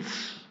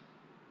 Adolescents.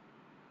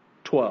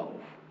 12.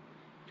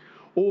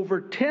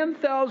 Over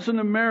 10,000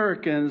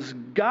 Americans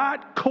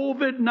got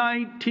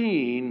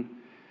COVID-19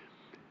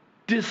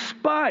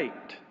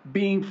 despite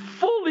being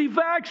fully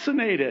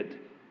vaccinated,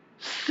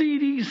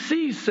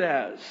 CDC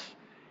says.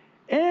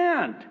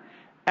 And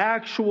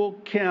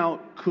actual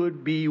count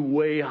could be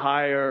way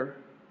higher.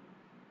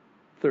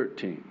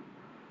 13.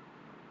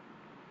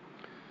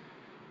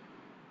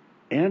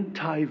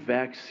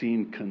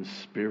 Anti-vaccine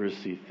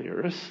conspiracy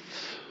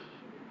theorists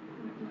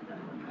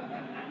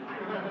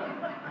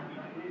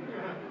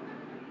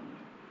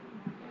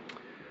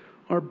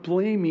are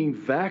blaming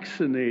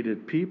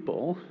vaccinated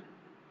people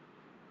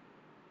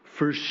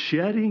for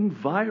shedding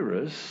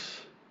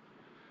virus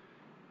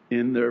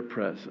in their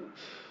presence.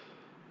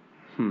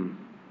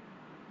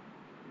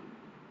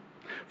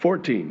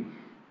 14.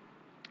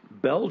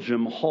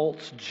 Belgium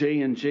halts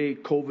J&J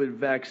COVID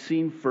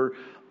vaccine for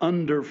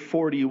under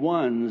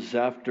 41s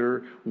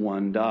after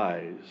one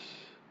dies.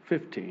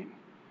 15.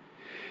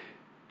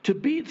 To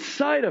beat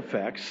side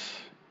effects,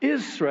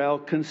 Israel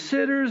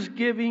considers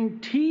giving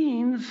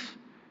teens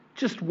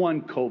just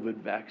one COVID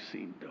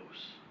vaccine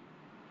dose.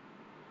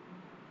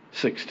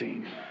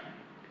 16.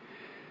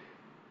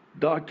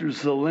 Dr.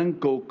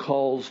 Zelenko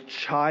calls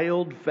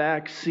child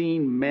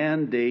vaccine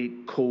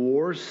mandate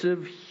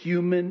coercive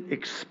human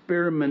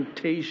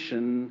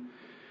experimentation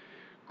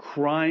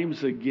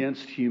crimes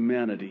against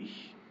humanity.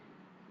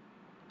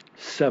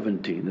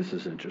 17. This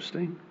is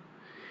interesting.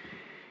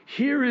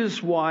 Here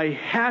is why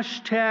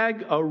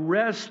hashtag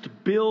arrest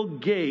Bill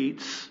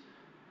Gates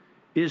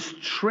is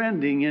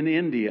trending in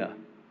India.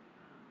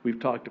 We've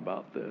talked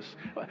about this.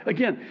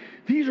 Again,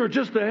 these are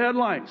just the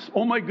headlines.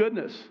 Oh my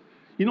goodness.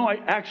 You know, I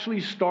actually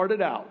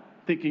started out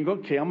thinking,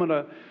 okay, I'm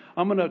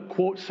gonna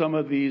quote some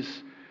of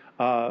these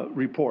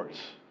reports.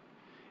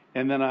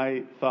 And then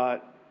I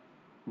thought,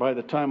 by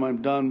the time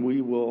I'm done,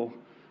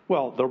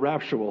 the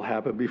rapture will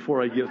happen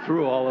before I get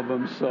through all of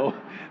them. So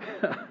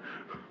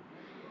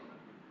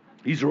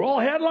these are all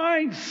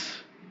headlines.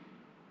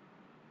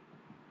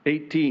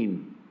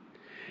 18.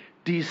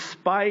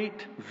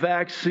 Despite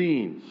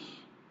vaccines,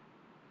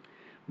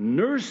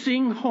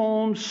 nursing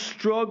homes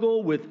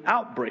struggle with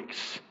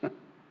outbreaks.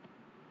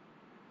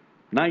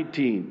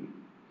 19.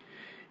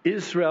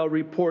 Israel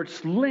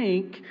reports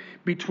link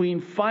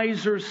between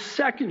Pfizer's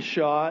second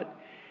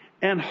shot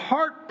and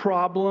heart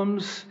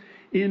problems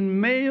in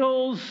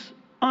males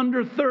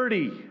under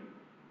 30.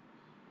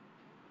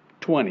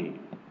 20.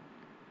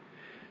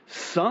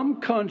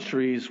 Some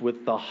countries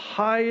with the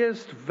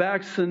highest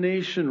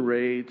vaccination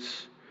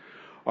rates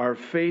are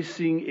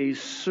facing a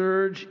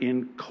surge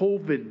in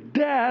COVID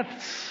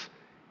deaths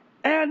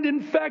and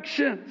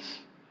infections.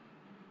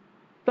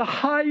 The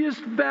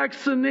highest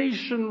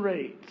vaccination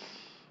rates.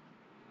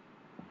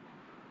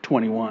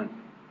 21.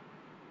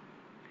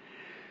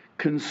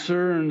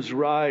 Concerns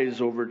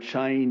rise over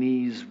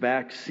Chinese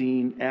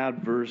vaccine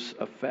adverse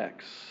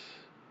effects.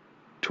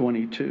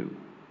 22.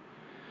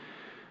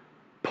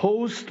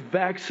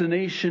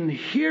 Post-vaccination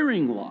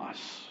hearing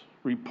loss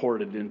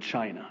reported in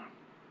China.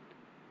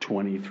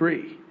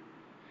 23.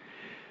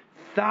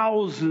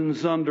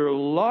 Thousands under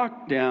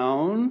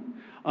lockdown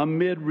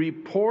amid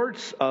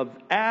reports of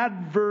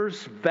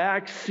adverse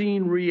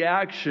vaccine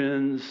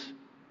reactions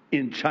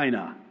in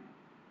China.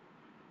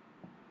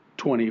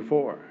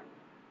 24.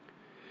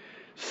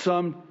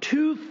 Some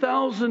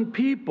 2,000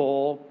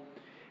 people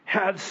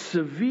had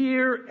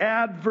severe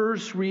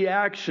adverse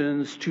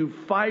reactions to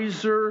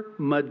Pfizer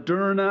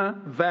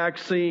Moderna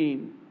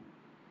vaccine.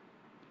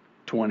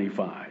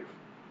 25.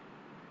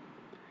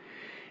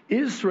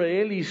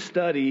 Israeli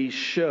study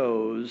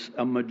shows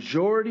a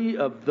majority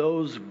of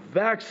those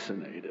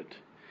vaccinated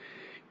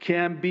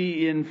can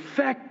be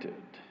infected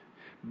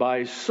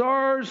by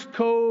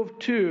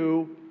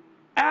SARS-CoV-2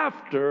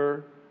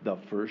 after the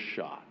first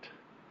shot.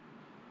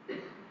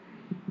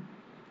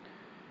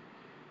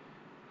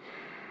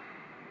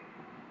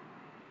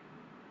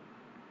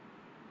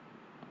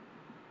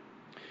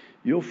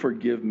 You'll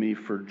forgive me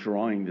for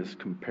drawing this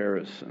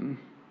comparison.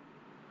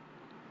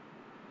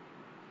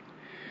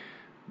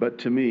 But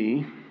to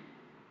me,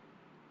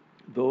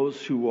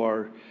 those who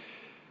are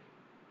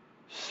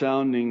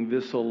sounding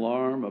this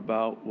alarm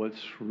about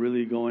what's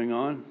really going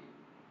on,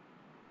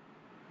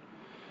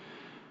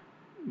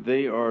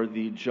 they are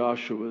the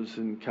Joshuas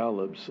and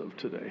Calebs of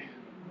today.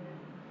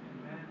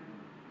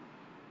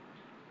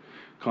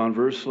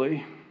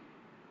 Conversely,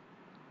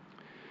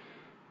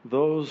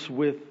 those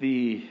with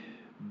the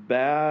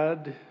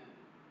bad,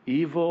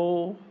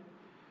 evil,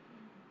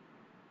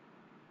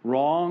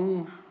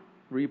 wrong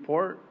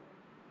report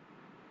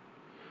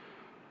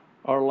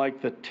are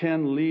like the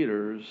 10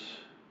 leaders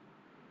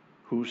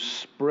who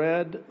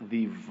spread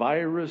the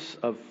virus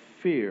of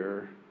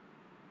fear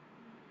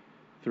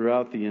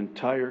throughout the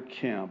entire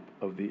camp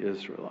of the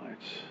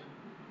Israelites.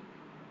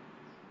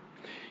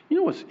 You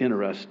know what's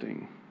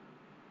interesting?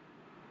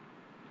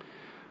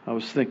 I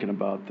was thinking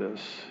about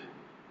this.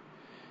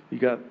 You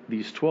got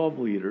these 12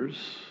 leaders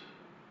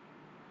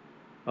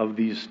of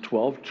these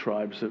 12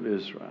 tribes of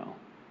Israel.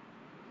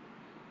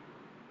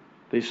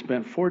 They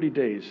spent 40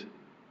 days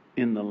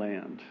in the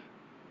land.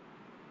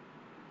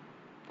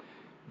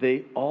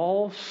 They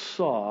all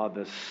saw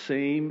the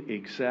same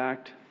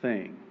exact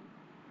thing.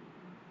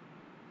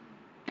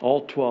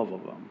 All 12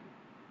 of them.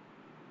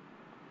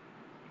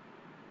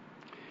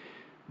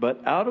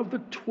 But out of the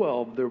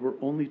 12, there were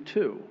only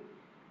 2.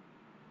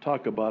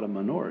 Talk about a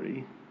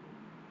minority.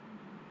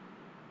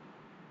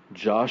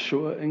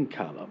 Joshua and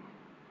Caleb,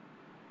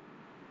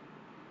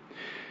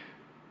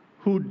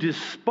 who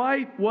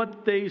despite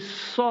what they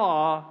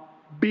saw,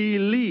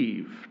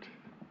 believed.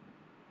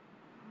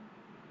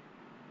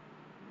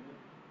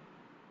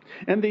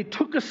 And they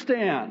took a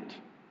stand.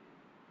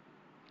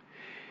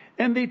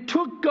 And they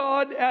took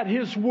God at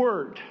His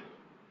word.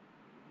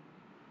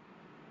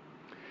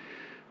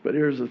 But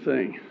here's the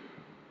thing.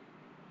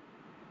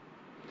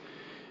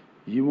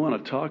 You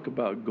want to talk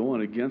about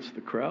going against the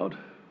crowd?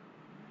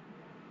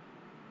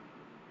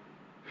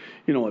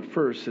 You know, at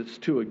first it's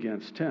 2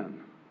 against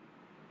 10.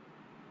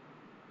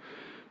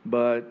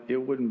 But it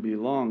wouldn't be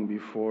long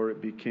before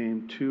it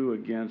became 2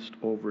 against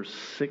over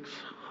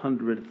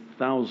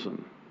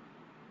 600,000.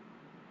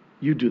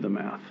 You do the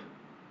math.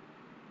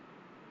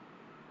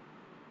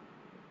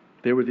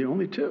 They were the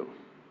only 2.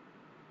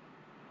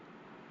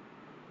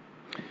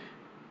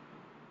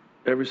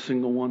 Every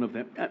single one of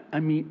them. I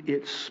mean,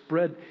 it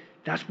spread.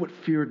 That's what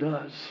fear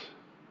does.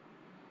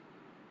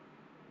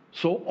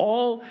 So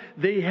all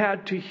they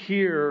had to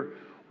hear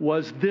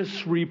was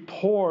this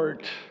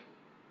report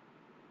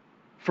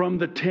from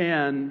the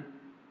 10,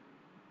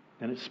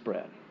 and it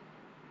spread.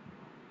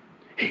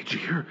 Hey, did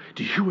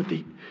you hear what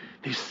they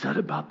said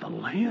about the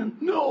land?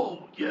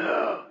 No,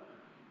 yeah.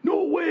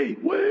 No, wait.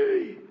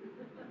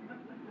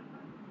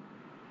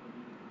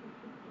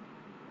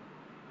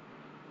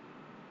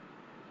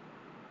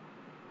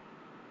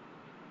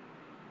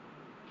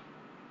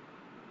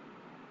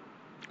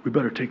 We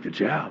better take the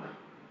jab.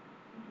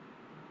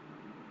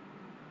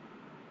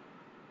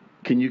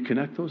 Can you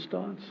connect those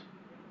dots?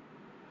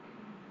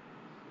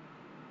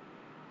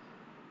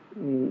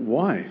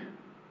 Why?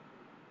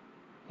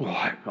 Well,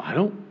 I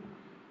don't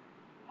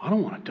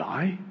want to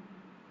die.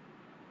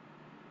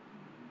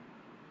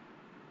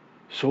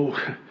 So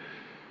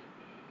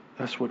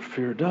that's what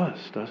fear does,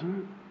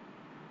 doesn't it?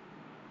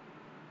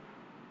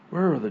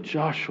 Where are the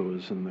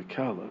Joshuas and the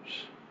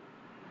Calebs?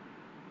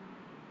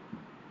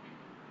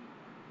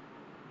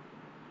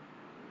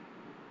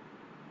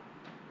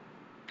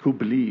 Who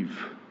believe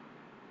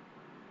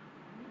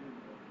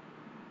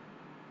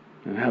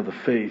and have the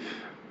faith,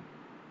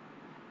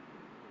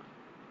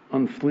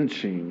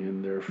 unflinching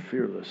in their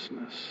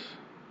fearlessness.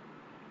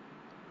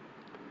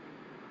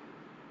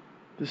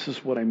 This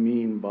is what I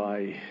mean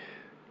by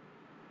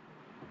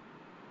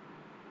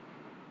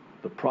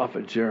the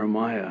prophet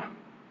Jeremiah.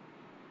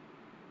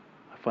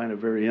 I find it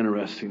very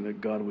interesting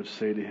that God would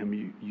say to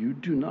him, you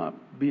do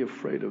not be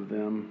afraid of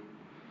them.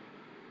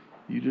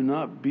 You do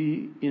not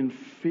be in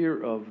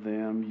fear of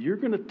them. You're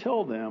going to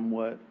tell them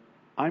what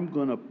I'm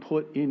going to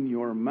put in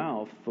your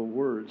mouth, the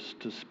words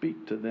to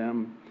speak to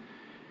them.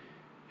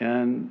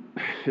 And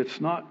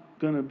it's not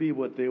going to be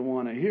what they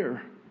want to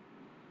hear.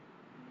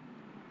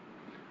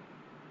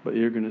 But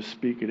you're going to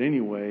speak it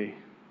anyway.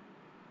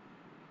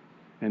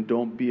 And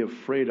don't be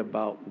afraid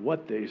about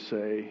what they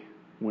say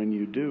when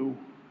you do.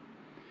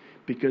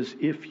 Because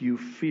if you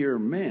fear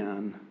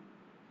man,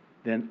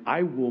 then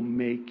I will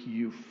make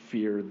you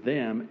fear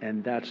them,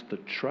 and that's the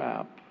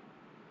trap.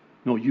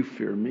 No, you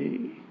fear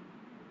me.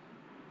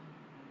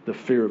 The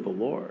fear of the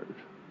Lord.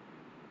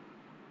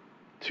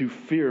 To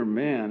fear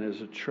man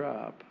is a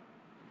trap.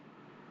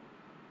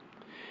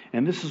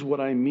 And this is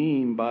what I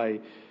mean by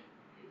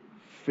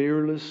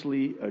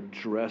fearlessly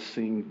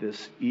addressing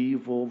this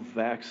evil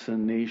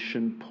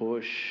vaccination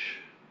push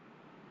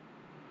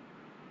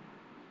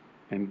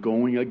and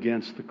going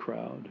against the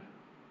crowd.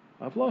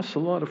 I've lost a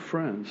lot of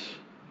friends.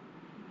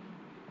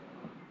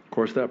 Of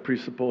course, that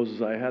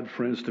presupposes I had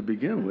friends to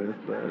begin with,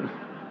 but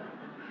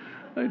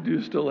I do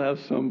still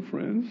have some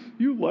friends.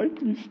 You like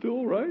me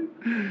still, right?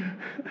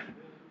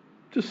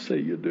 Just say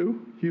you do.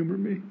 Humor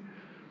me.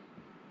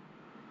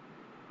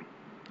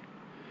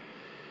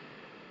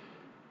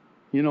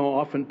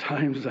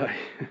 Oftentimes I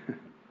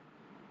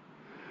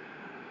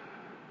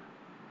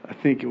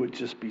think it would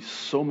just be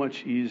so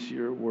much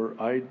easier were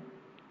I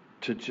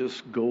to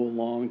just go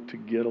along to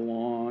get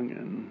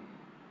along,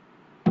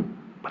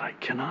 but I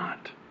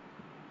cannot.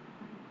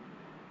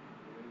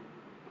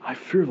 I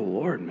fear the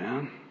Lord,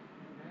 man.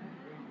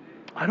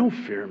 I don't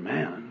fear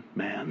man.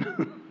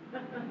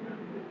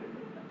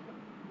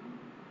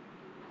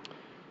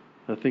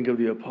 I think of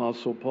the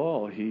Apostle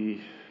Paul.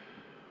 He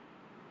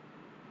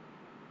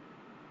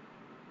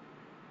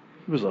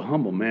was a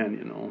humble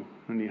man,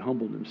 and he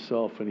humbled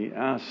himself and he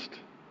asked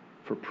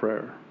for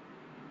prayer.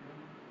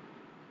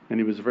 And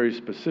he was very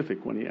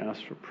specific when he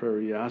asked for prayer.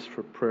 He asked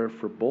for prayer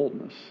for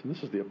boldness. And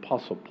this is the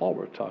Apostle Paul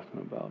we're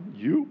talking about.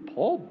 You,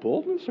 Paul,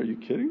 boldness? Are you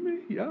kidding me?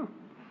 Yeah.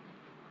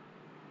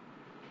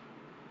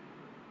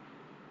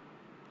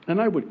 And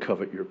I would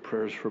covet your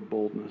prayers for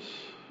boldness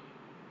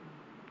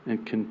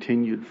and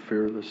continued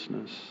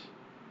fearlessness.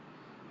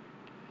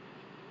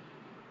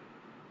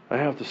 I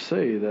have to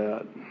say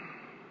that,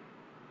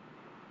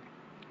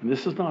 and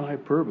this is not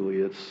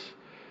hyperbole, it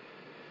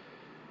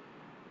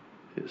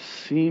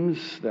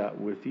seems that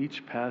with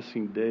each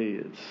passing day,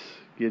 it's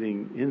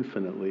getting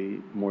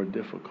infinitely more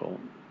difficult.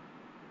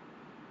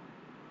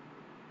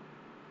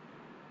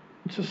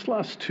 Just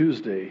last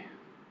Tuesday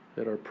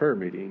at our prayer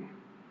meeting,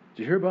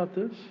 did you hear about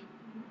this?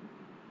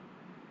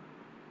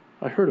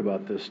 I heard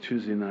about this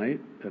Tuesday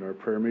night at our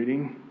prayer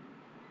meeting.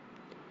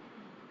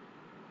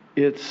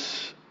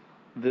 It's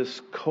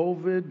this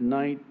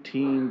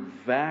COVID-19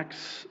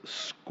 Vax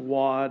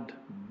Squad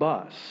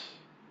bus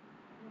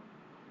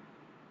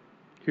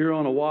here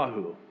on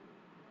Oahu.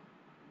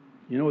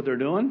 You know what they're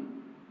doing?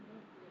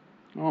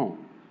 Oh,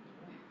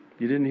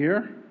 you didn't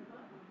hear?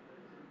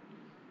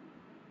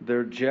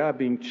 They're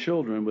jabbing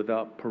children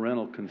without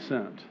parental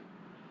consent.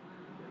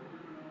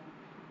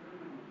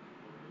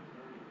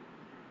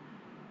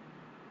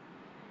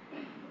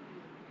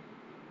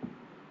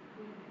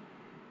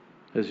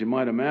 As you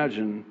might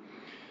imagine,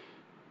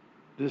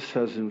 this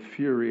has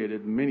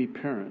infuriated many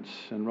parents,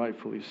 and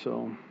rightfully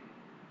so.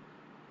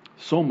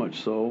 So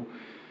much so,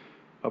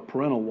 a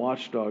parental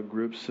watchdog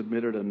group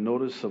submitted a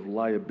notice of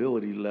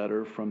liability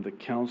letter from the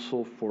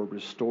Council for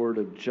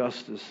Restorative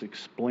Justice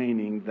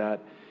explaining that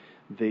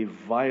they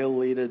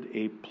violated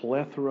a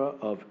plethora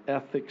of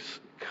ethics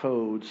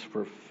codes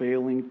for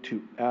failing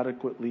to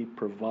adequately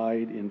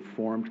provide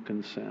informed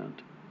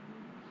consent.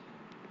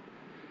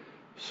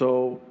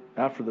 So,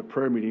 after the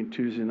prayer meeting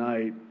Tuesday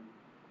night,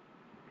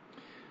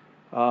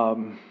 I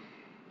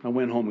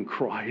went home and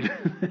cried.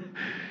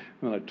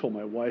 And I told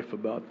my wife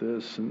about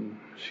this, and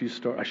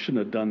I shouldn't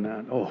have done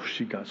that. Oh,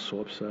 she got so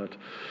upset.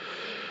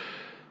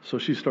 So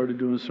she started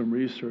doing some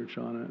research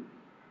on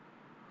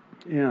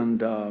it.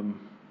 And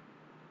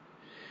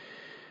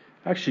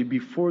actually,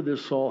 before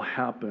this all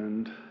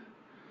happened,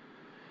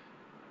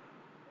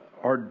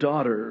 our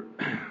daughter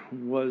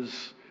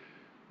was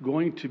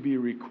going to be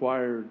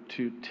required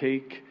to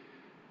take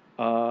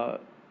a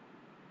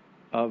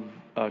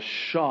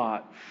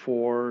shot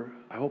for,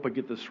 I hope I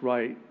get this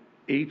right,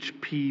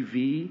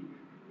 HPV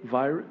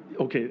virus.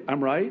 Okay,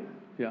 I'm right?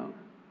 Yeah.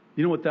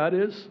 You know what that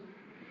is?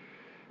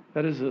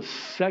 That is a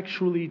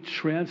sexually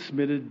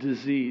transmitted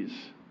disease.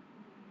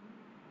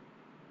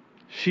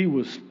 She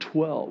was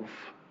 12.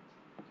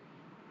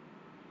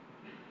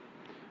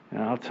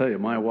 And I'll tell you,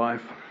 my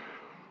wife,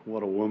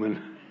 what a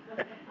woman.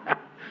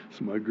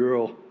 It's my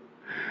girl.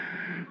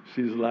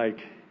 She's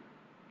like,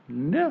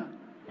 no.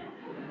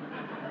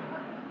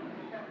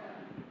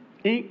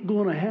 Ain't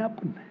gonna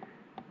happen.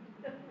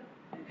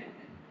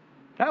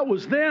 That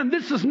was then,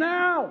 this is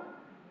now.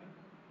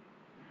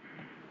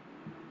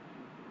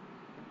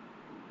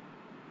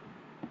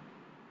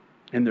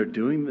 And they're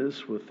doing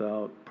this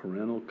without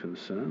parental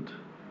consent?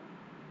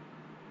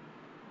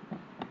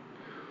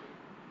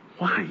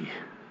 Why?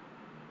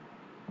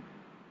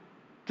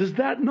 Does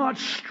that not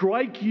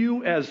strike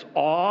you as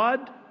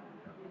odd?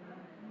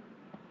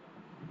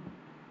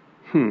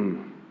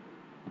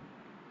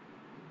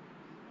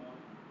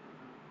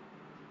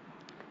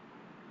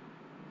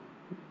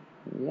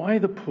 Why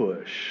the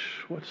push?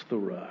 What's the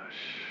rush?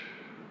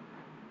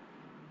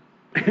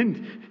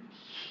 And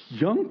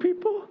young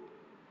people?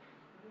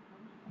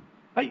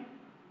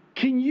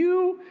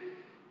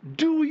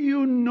 Do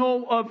you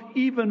know of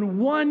even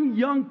one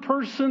young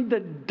person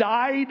that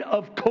died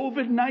of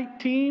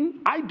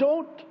COVID-19? I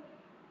don't.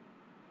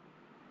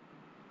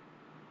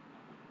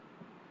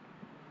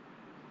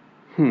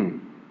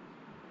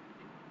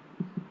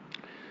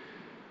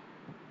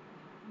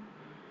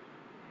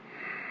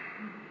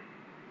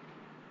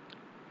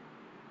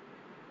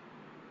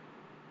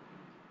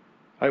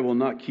 I will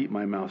not keep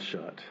my mouth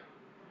shut.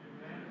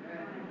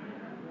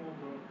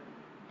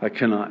 I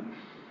cannot.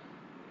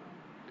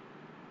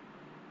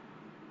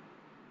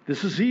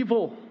 This is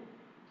evil.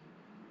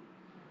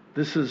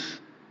 This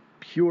is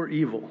pure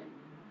evil.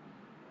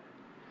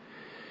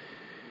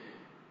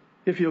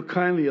 If you'll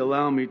kindly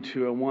allow me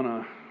to, I want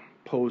to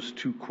pose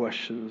two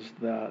questions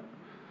that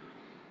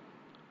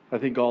I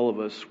think all of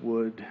us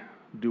would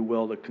do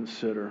well to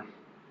consider.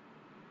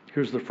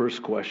 Here's the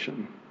first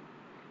question.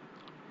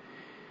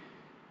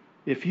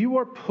 If you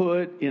are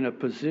put in a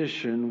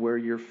position where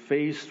you're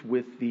faced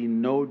with the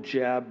no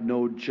jab,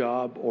 no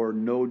job, or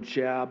no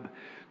jab,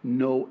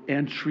 no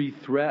entry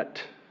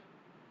threat,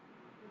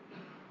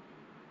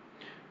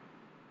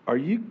 are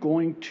you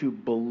going to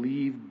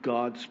believe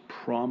God's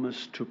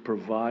promise to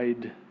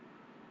provide,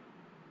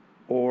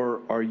 or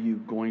are you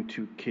going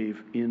to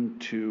cave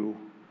into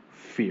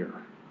fear?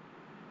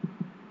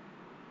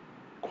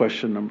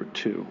 Question number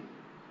 2.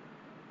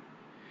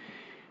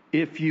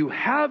 If you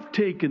have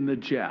taken the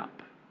jab,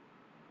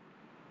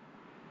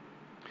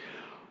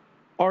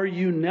 are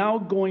you now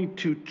going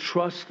to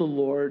trust the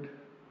Lord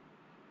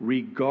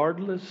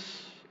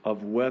regardless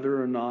of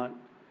whether or not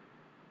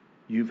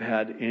you've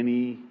had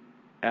any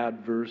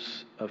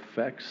adverse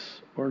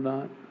effects or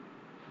not?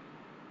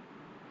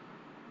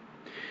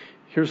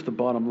 Here's the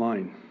bottom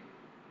line.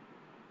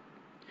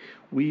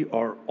 We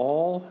are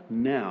all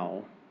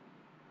now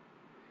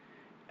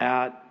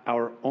at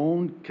our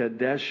own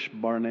Kadesh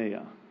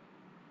Barnea.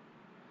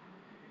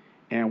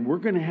 And we're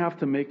going to have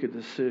to make a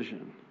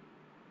decision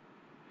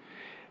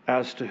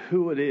as to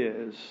who it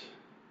is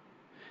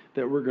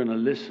that we're going to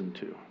listen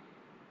to.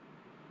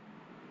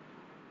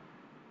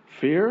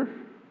 Fear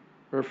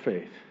or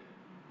faith?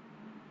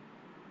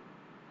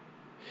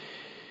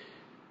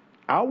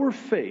 Our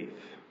faith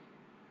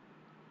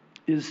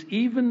is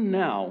even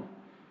now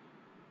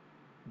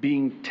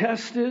being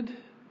tested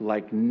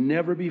like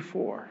never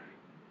before.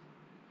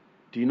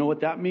 Do you know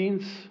what that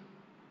means?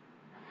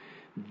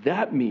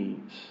 That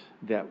means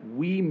that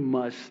we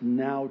must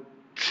now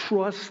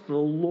trust the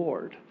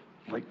Lord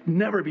like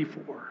never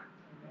before.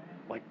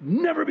 Like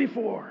never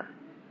before.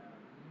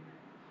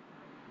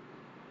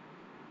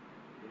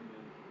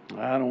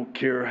 I don't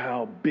care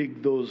how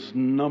big those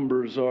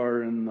numbers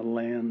are in the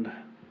land.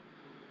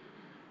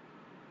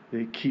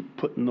 They keep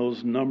putting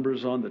those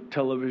numbers on the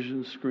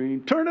television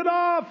screen. Turn it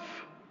off!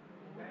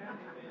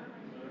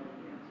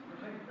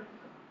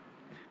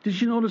 Did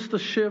you notice the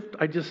shift?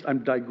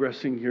 I'm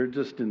digressing here.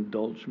 Just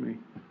indulge me.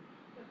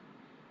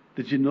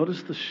 Did you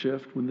notice the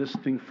shift when this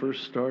thing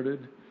first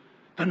started?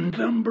 The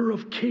number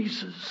of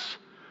cases.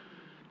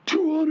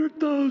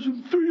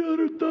 200,000,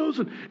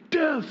 300,000.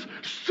 Deaths,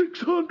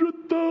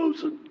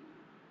 600,000.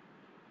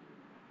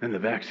 And the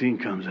vaccine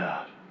comes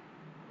out.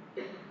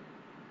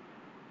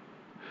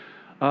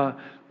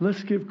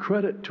 Let's give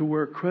credit to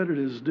where credit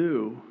is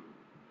due.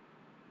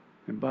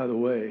 And by the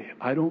way,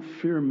 I don't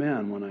fear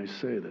man when I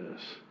say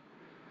this,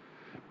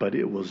 but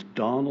it was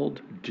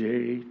Donald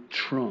J.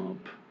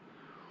 Trump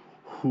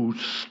who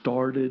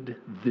started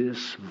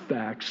this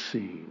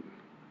vaccine.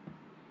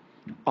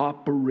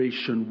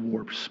 Operation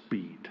Warp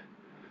Speed.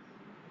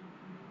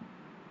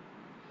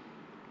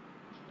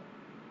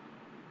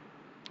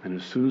 And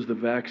as soon as the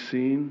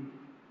vaccine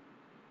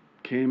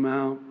came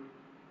out,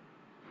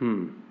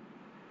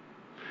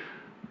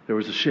 there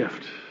was a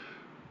shift.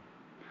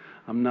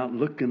 I'm not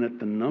looking at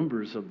the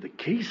numbers of the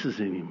cases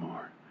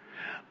anymore.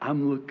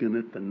 I'm looking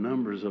at the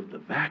numbers of the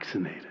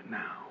vaccinated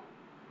now.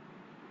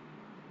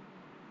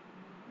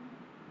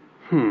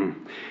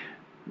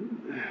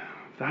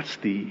 That's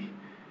the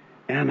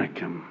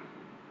Anakim.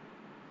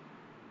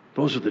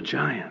 Those are the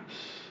giants.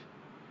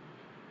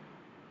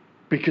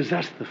 Because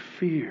that's the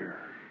fear.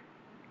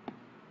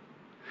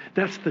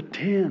 That's the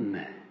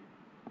 10.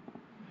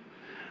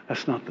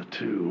 That's not the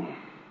 2.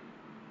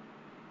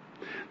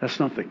 That's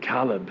not the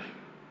Caleb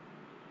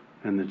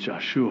and the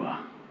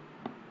Joshua.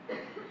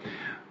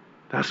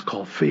 That's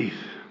called faith.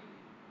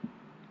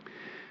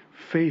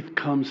 Faith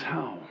comes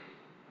how?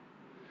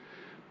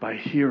 By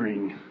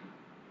hearing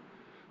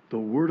the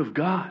Word of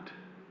God.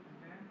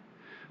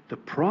 The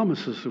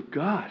promises of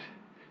God.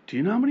 Do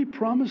you know how many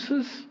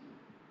promises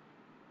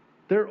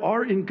there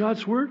are in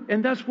God's Word?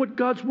 And that's what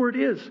God's Word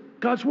is.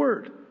 God's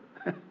Word.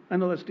 I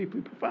know that's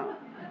deeply profound.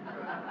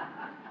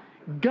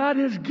 God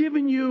has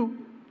given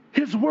you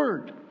His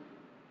Word.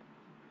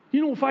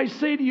 You know, if I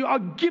say to you, I'll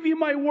give you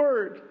my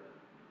word.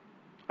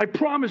 I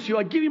promise you,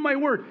 I'll give you my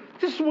word.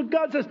 This is what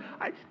God says.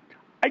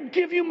 I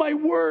give you my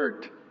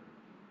word.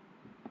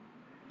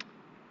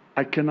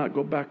 I cannot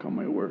go back on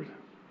my word.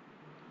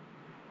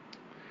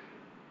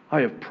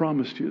 I have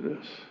promised you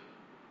this.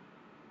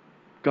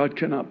 God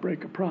cannot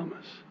break a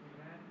promise.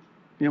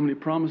 You know how many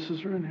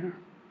promises are in here?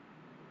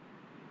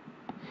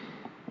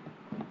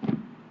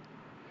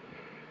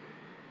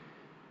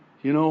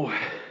 You know,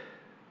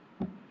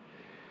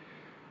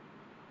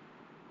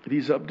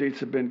 these updates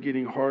have been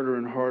getting harder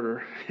and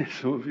harder.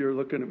 Some of you are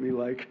looking at me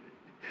like,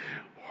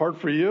 hard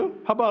for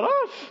you? How about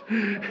us?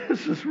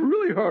 This is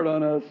really hard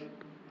on us.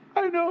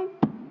 I know.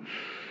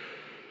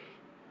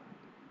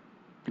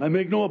 I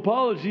make no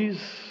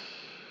apologies.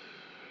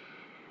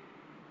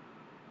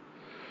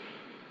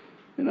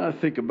 You know, I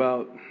think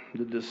about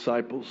the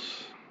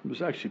disciples. It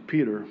was actually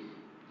Peter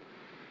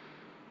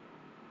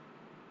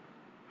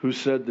who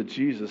said that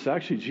Jesus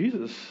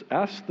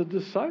asked the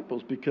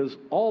disciples because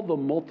all the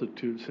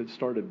multitudes had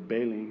started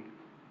bailing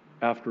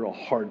after a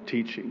hard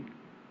teaching.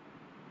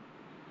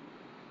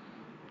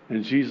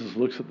 And Jesus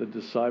looks at the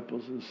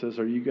disciples and says,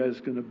 are you guys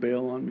going to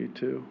bail on me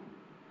too?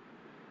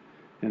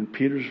 And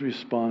Peter's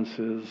response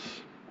is,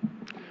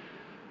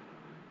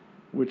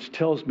 which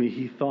tells me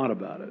he thought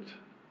about it.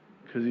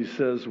 Because he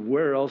says,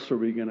 where else are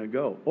we going to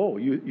go? Oh,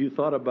 you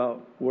thought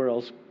about where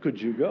else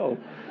could you go?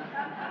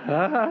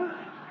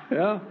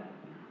 Yeah.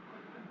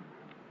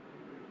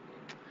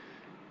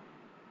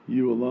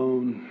 You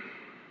alone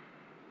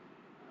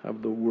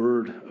have the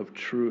word of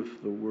truth,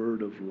 the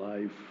word of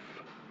life,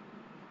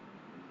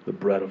 the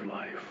bread of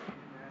life.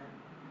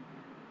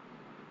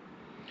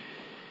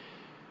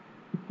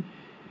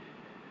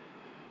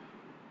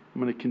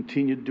 I'm going to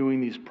continue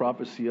doing these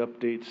prophecy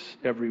updates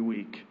every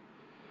week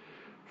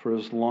for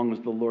as long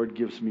as the Lord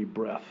gives me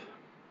breath.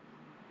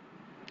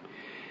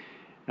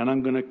 And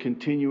I'm going to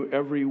continue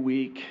every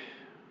week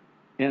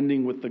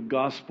ending with the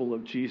gospel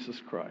of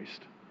Jesus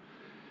Christ.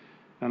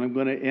 And I'm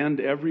going to end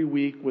every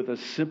week with a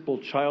simple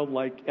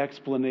childlike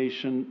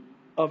explanation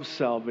of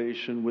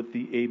salvation with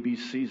the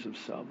ABCs of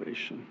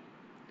salvation.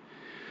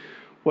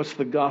 What's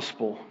the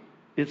gospel?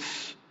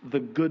 It's the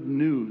good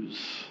news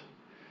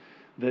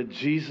that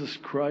Jesus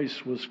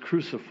Christ was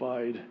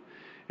crucified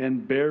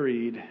and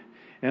buried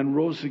and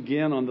rose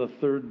again on the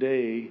third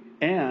day,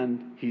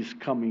 and he's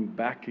coming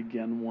back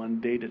again one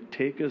day to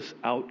take us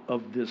out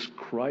of this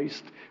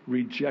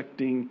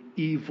Christ-rejecting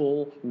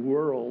evil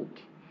world,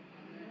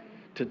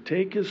 to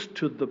take us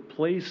to the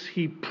place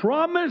he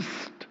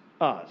promised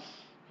us.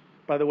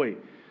 By the way,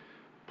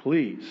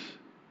 please,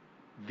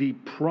 the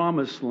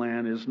promised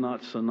land is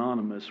not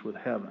synonymous with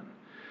heaven.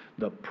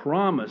 The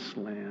promised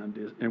land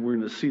is, and we're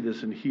going to see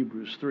this in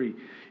Hebrews 3,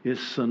 is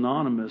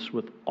synonymous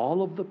with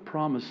all of the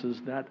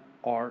promises that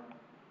are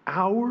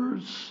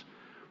ours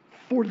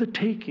for the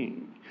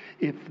taking,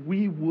 if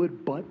we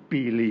would but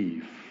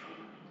believe.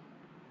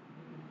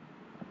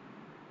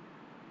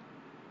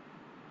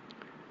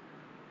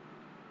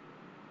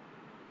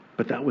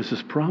 But that was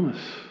his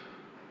promise.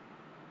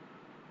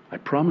 I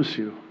promise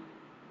you,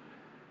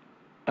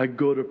 I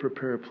go to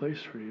prepare a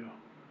place for you.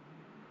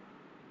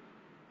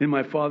 In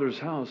my Father's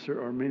house,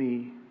 there are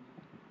many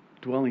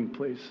dwelling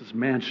places,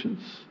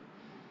 mansions.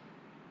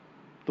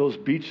 Those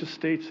beach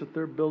estates that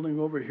they're building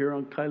over here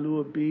on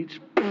Kailua Beach.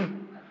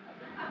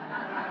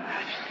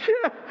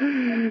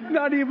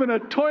 Not even a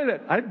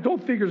toilet. I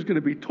don't think there's going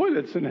to be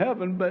toilets in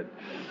heaven, but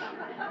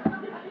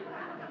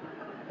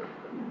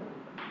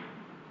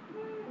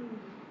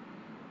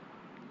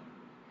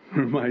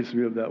reminds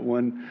me of that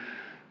one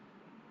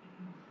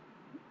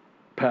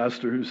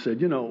pastor who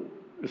said,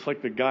 it's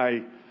like the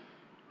guy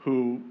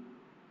who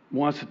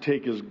wants to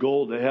take his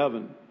gold to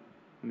heaven,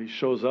 and he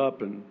shows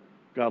up and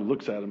God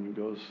looks at him and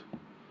goes,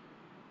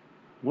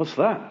 what's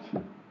that?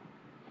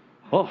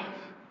 Oh,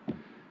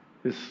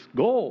 it's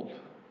gold.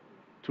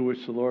 To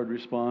which the Lord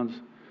responds,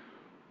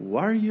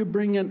 why are you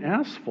bringing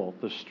asphalt?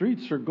 The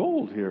streets are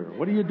gold here.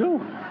 What are you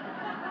doing?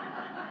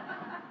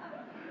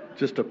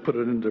 Just to put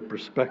it into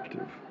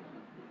perspective.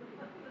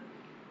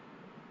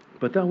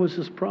 But that was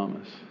his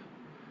promise.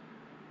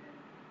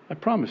 I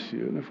promise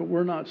you, and if it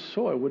were not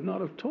so, I would not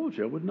have told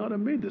you. I would not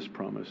have made this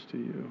promise to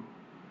you.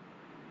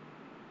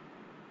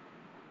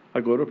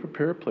 I go to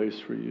prepare a place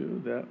for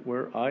you, that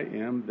where I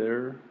am,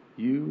 there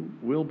you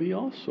will be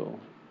also.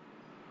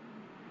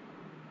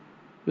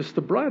 It's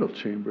the bridal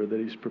chamber that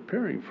he's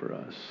preparing for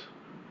us.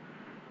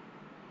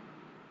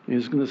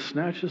 He's going to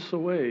snatch us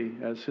away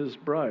as his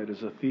bride,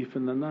 as a thief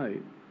in the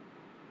night,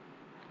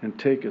 and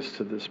take us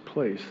to this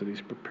place that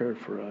he's prepared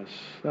for us.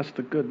 That's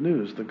the good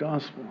news, the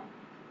gospel.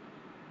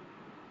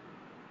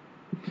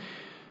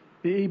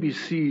 The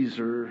ABCs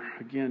are,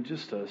 again,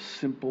 just a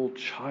simple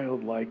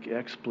childlike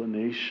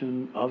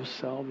explanation of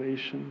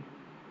salvation.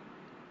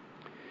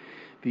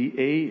 The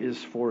A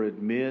is for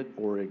admit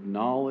or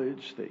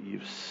acknowledge that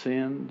you've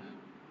sinned.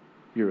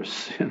 You're a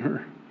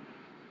sinner.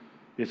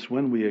 It's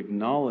when we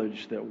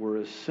acknowledge that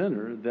we're a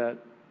sinner that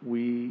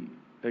we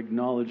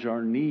acknowledge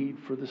our need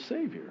for the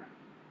Savior.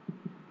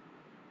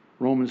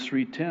 Romans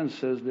 3:10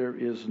 says there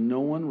is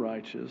no one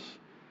righteous,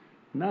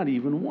 not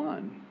even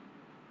one.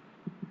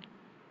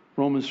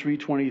 Romans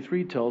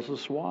 3:23 tells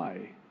us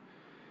why.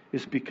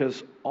 It's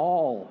because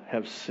all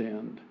have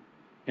sinned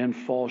and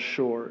fall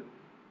short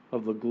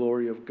of the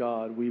glory of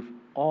God. We've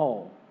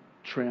all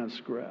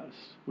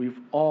transgressed. We've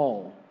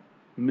all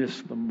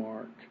missed the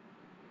mark.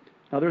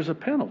 Now there's a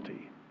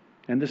penalty,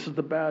 and this is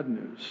the bad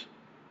news.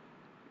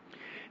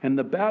 And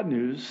the bad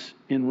news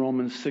in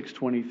Romans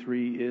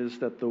 6:23 is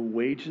that the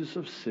wages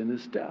of sin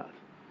is death.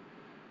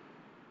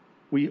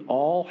 We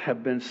all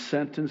have been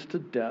sentenced to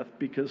death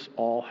because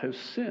all have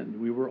sinned.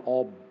 We were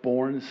all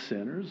born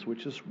sinners,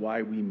 which is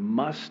why we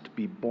must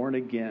be born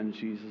again,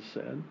 Jesus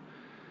said,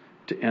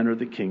 to enter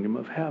the kingdom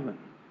of heaven.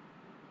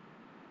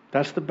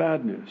 That's the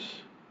bad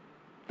news,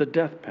 the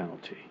death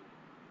penalty.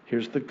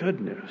 Here's the good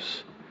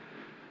news.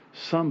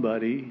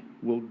 Somebody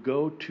will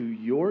go to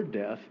your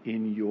death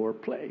in your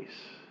place.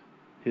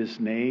 His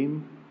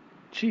name,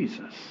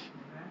 Jesus.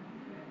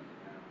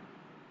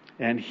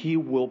 And he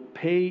will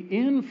pay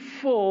in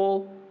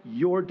full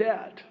your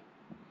debt,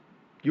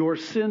 your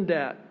sin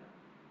debt.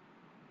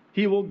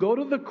 He will go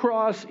to the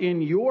cross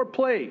in your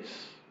place,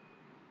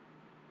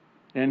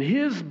 and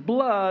His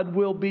blood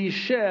will be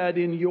shed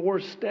in your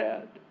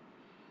stead.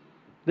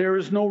 There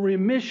is no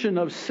remission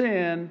of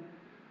sin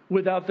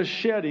without the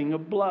shedding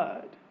of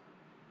blood.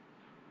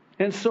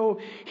 And so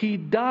He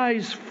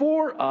dies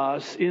for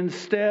us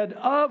instead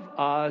of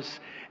us,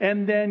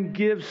 and then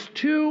gives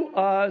to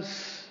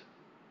us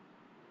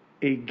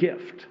a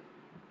gift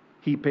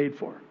He paid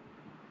for.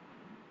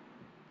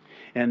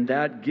 And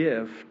that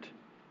gift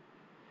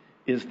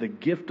is the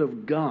gift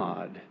of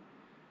God,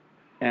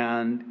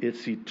 and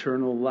it's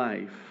eternal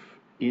life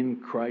in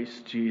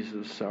Christ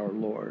Jesus our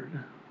Lord.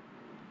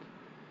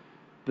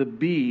 The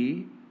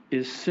B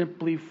is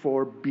simply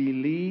for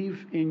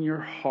believe in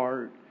your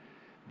heart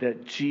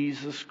that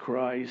Jesus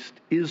Christ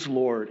is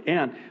Lord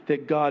and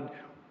that God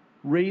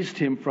raised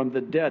Him from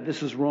the dead.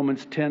 This is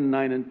Romans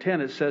 10:9 and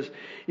 10. It says,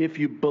 if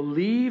you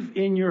believe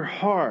in your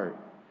heart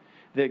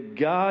that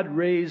God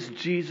raised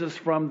Jesus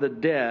from the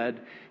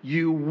dead,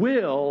 you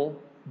will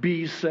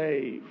be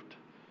saved.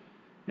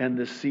 And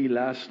the C,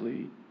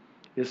 lastly,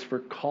 is for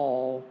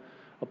call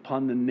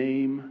upon the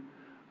name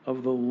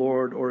of the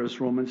Lord, or as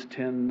Romans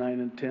 10:9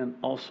 and 10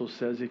 also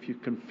says, if you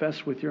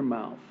confess with your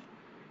mouth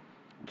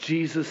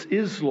Jesus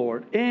is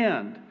Lord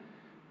and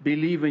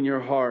believe in your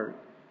heart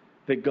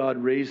that God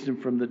raised Him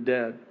from the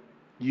dead,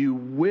 you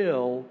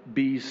will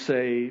be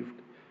saved.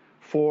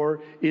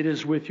 For it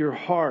is with your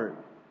heart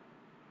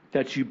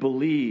that you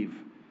believe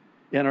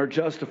and are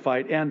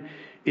justified, and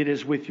it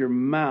is with your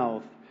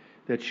mouth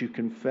that you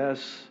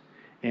confess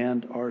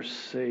and are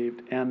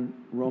saved. And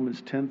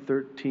Romans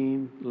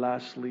 10:13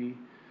 lastly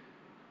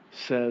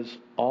says,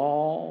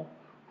 all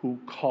who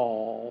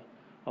call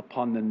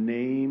upon the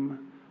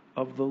name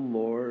of the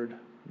Lord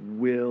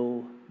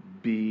will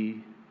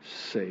be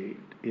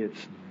saved.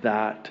 It's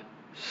that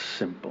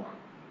simple.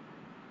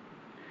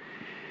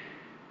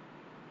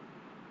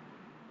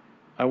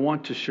 I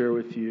want to share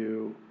with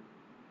you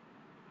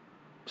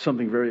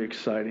something very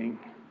exciting.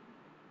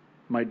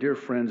 My dear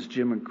friends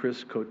Jim and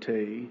Chris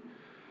Cote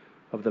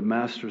of the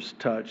Master's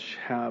Touch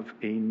have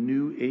a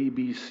new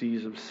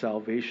ABCs of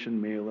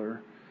Salvation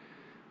mailer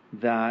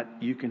that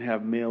you can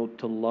have mailed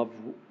to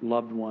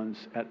loved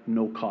ones at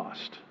no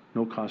cost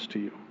to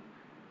you.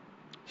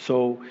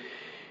 So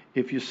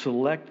if you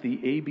select the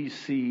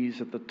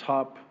ABCs at the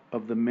top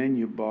of the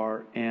menu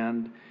bar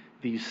and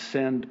the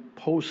Send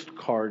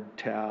Postcard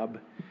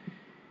tab,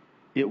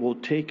 it will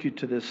take you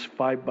to this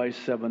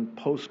 5x7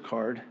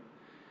 postcard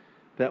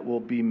that will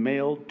be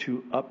mailed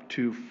to up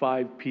to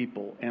 5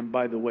 people. And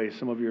by the way,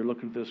 some of you are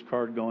looking at this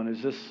card going,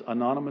 is this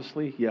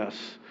anonymously? Yes.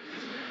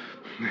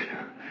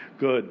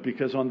 Good,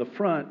 because on the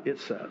front it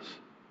says,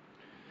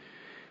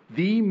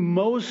 the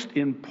most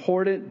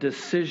important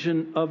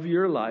decision of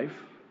your life,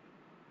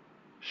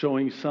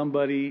 showing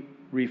somebody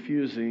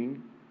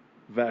refusing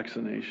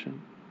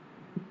vaccination.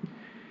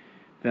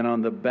 Then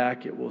on the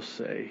back it will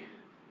say,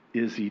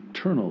 is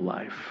eternal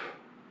life.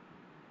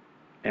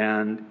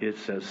 And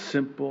it's as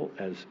simple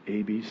as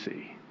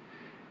ABC.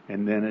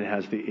 And then it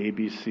has the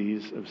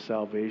ABCs of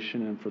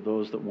salvation. And for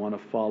those that want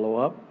to follow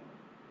up,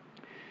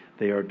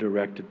 they are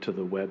directed to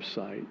the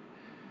website.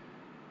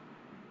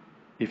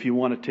 If you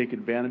want to take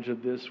advantage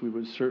of this, we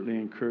would certainly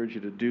encourage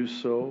you to do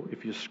so.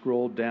 If you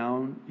scroll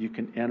down, you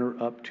can enter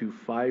up to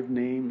 5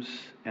 names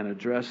and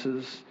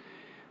addresses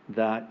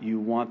that you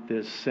want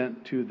this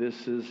sent to.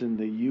 This is in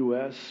the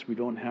U.S. We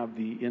don't have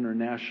the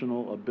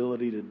international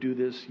ability to do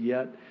this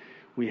yet.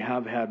 We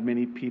have had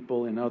many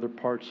people in other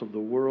parts of the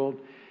world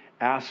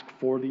ask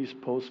for these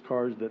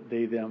postcards that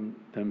they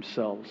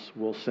themselves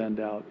will send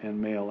out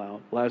and mail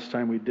out. Last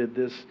time we did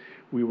this,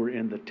 we were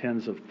in the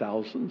tens of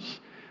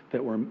thousands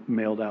that were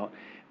mailed out.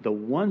 The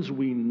ones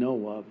we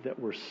know of that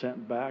were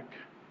sent back,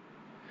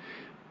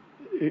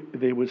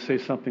 they would say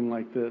something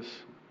like this.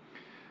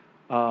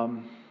 I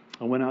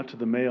went out to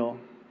the mail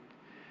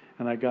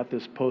and I got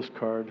this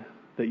postcard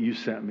that you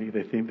sent me.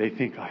 They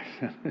think I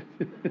sent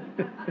it.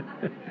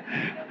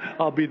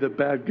 I'll be the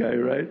bad guy,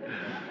 right?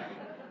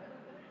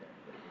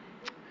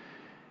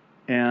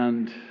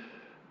 And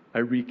I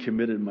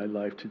recommitted my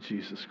life to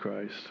Jesus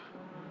Christ.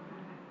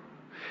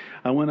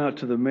 I went out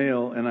to the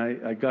mail and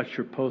I got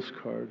your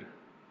postcard.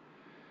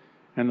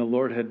 And the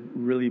Lord had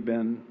really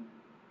been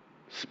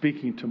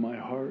speaking to my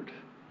heart.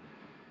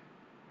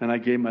 And I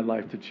gave my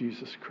life to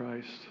Jesus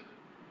Christ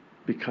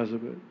because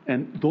of it.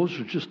 And those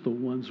are just the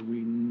ones we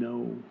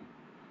know.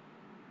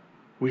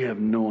 We have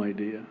no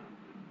idea.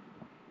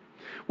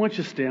 Why don't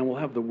you stand? We'll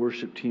have the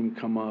worship team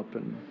come up.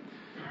 And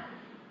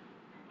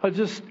I'll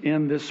just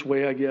end this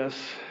way, I guess.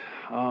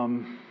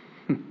 Man.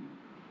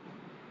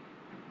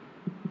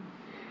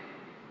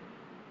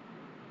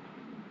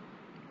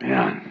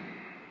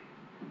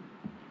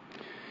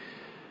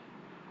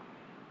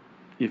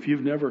 If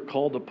you've never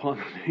called upon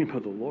the name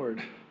of the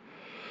Lord,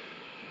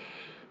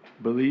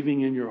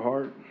 believing in your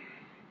heart,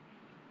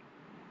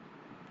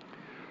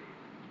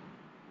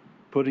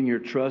 putting your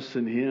trust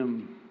in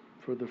Him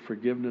for the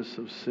forgiveness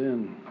of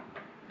sin,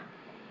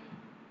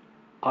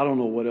 I don't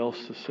know what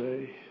else to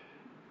say.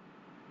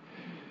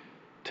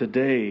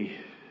 Today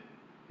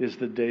is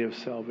the day of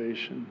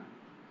salvation.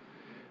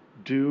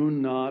 Do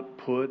not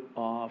put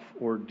off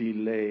or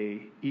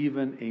delay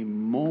even a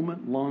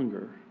moment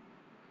longer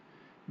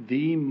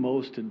the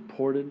most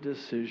important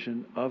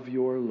decision of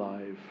your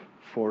life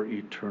for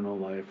eternal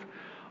life.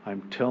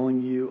 I'm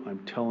telling you, I'm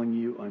telling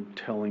you, I'm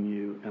telling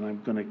you, and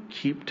I'm going to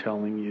keep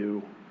telling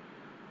you,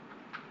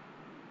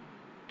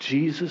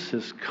 Jesus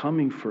is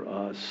coming for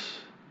us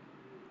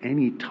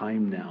any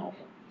time now.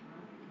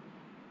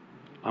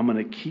 I'm going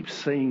to keep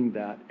saying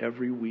that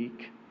every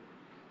week.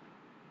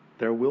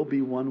 There will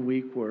be one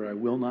week where I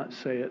will not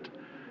say it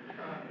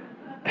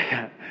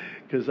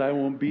because I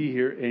won't be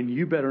here, and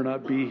you better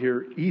not be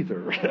here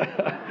either.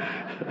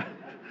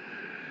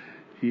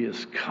 He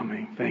is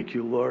coming. Thank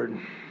you, Lord.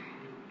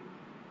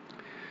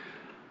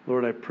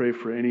 Lord, I pray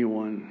for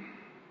anyone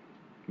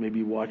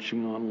maybe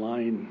watching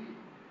online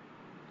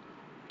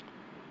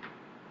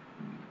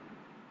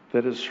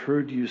that has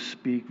heard you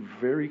speak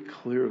very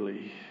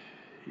clearly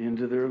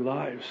into their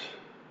lives.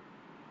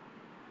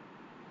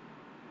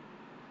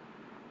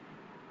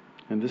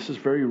 And this is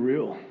very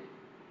real.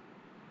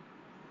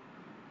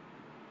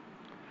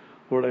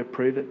 Lord, I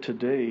pray that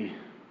today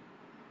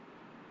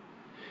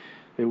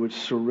they would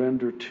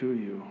surrender to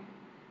you,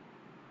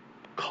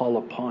 call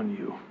upon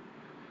you,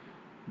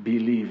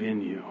 believe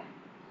in you.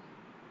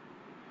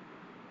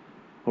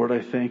 Lord, I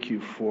thank you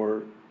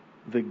for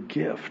the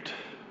gift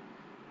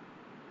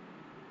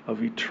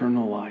of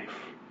eternal life.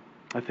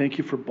 I thank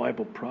you for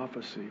Bible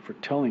prophecy, for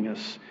telling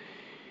us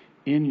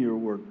in your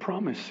word,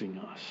 promising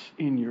us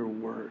in your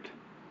word,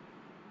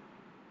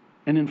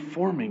 and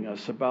informing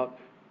us about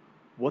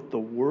what the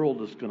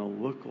world is going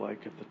to look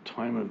like at the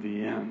time of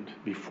the end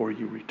before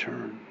you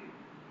return.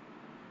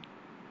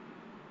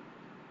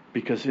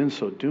 Because in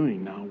so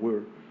doing now,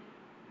 we're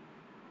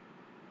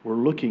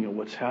looking at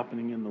what's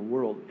happening in the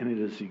world, and it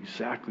is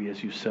exactly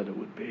as you said it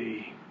would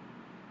be.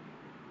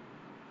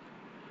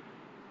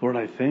 Lord,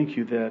 I thank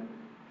you that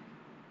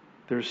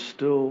there's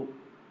still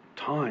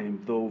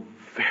time, though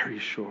very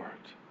short,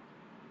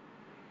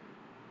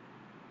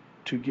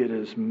 to get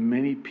as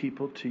many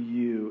people to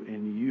you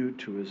and you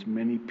to as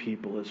many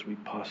people as we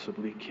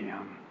possibly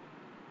can.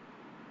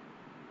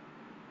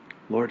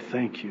 Lord,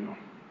 thank you.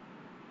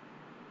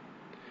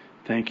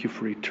 Thank you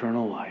for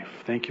eternal life.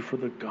 Thank you for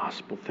the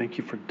gospel. Thank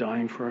you for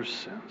dying for our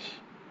sins.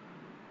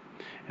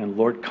 And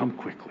Lord, come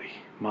quickly.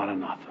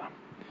 Maranatha.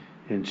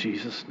 In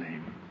Jesus'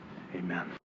 name, amen.